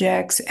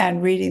subjects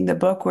and reading the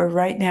book. We're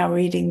right now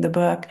reading the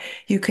book.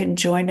 You can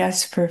join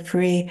us for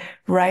free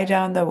right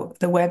on the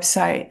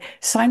website.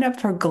 Sign up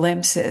for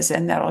Glimpses,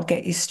 and that'll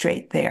get you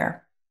straight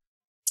there.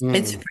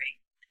 It's free.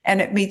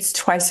 And it meets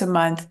twice a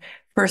month,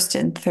 first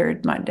and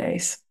third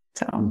Mondays.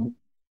 So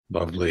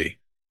Lovely.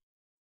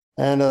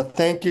 And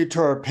thank you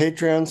to our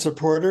Patreon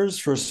supporters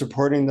for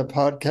supporting the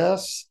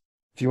podcast.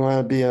 If you want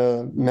to be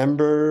a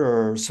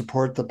member or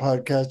support the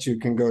podcast, you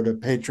can go to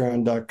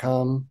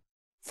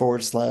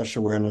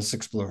patreon.com/Awareness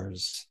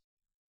Explorers.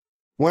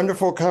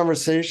 Wonderful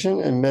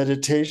conversation and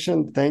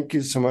meditation. Thank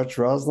you so much,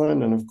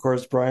 Rosalyn. And of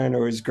course, Brian,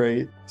 always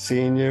great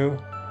seeing you.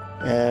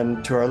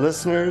 And to our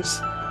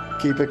listeners,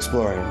 keep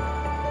exploring.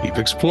 Keep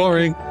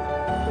exploring.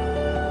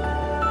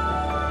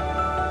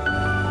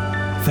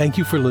 Thank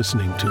you for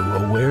listening to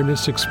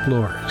Awareness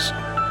Explorers.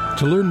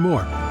 To learn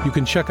more, you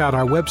can check out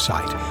our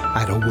website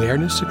at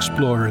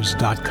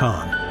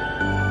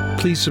awarenessexplorers.com.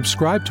 Please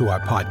subscribe to our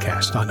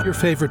podcast on your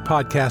favorite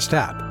podcast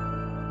app.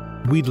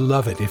 We'd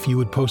love it if you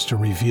would post a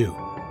review.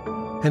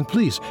 And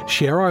please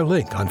share our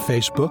link on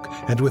Facebook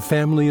and with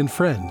family and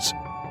friends,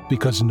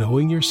 because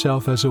knowing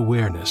yourself as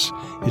awareness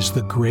is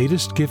the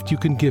greatest gift you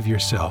can give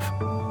yourself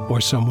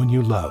or someone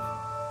you love.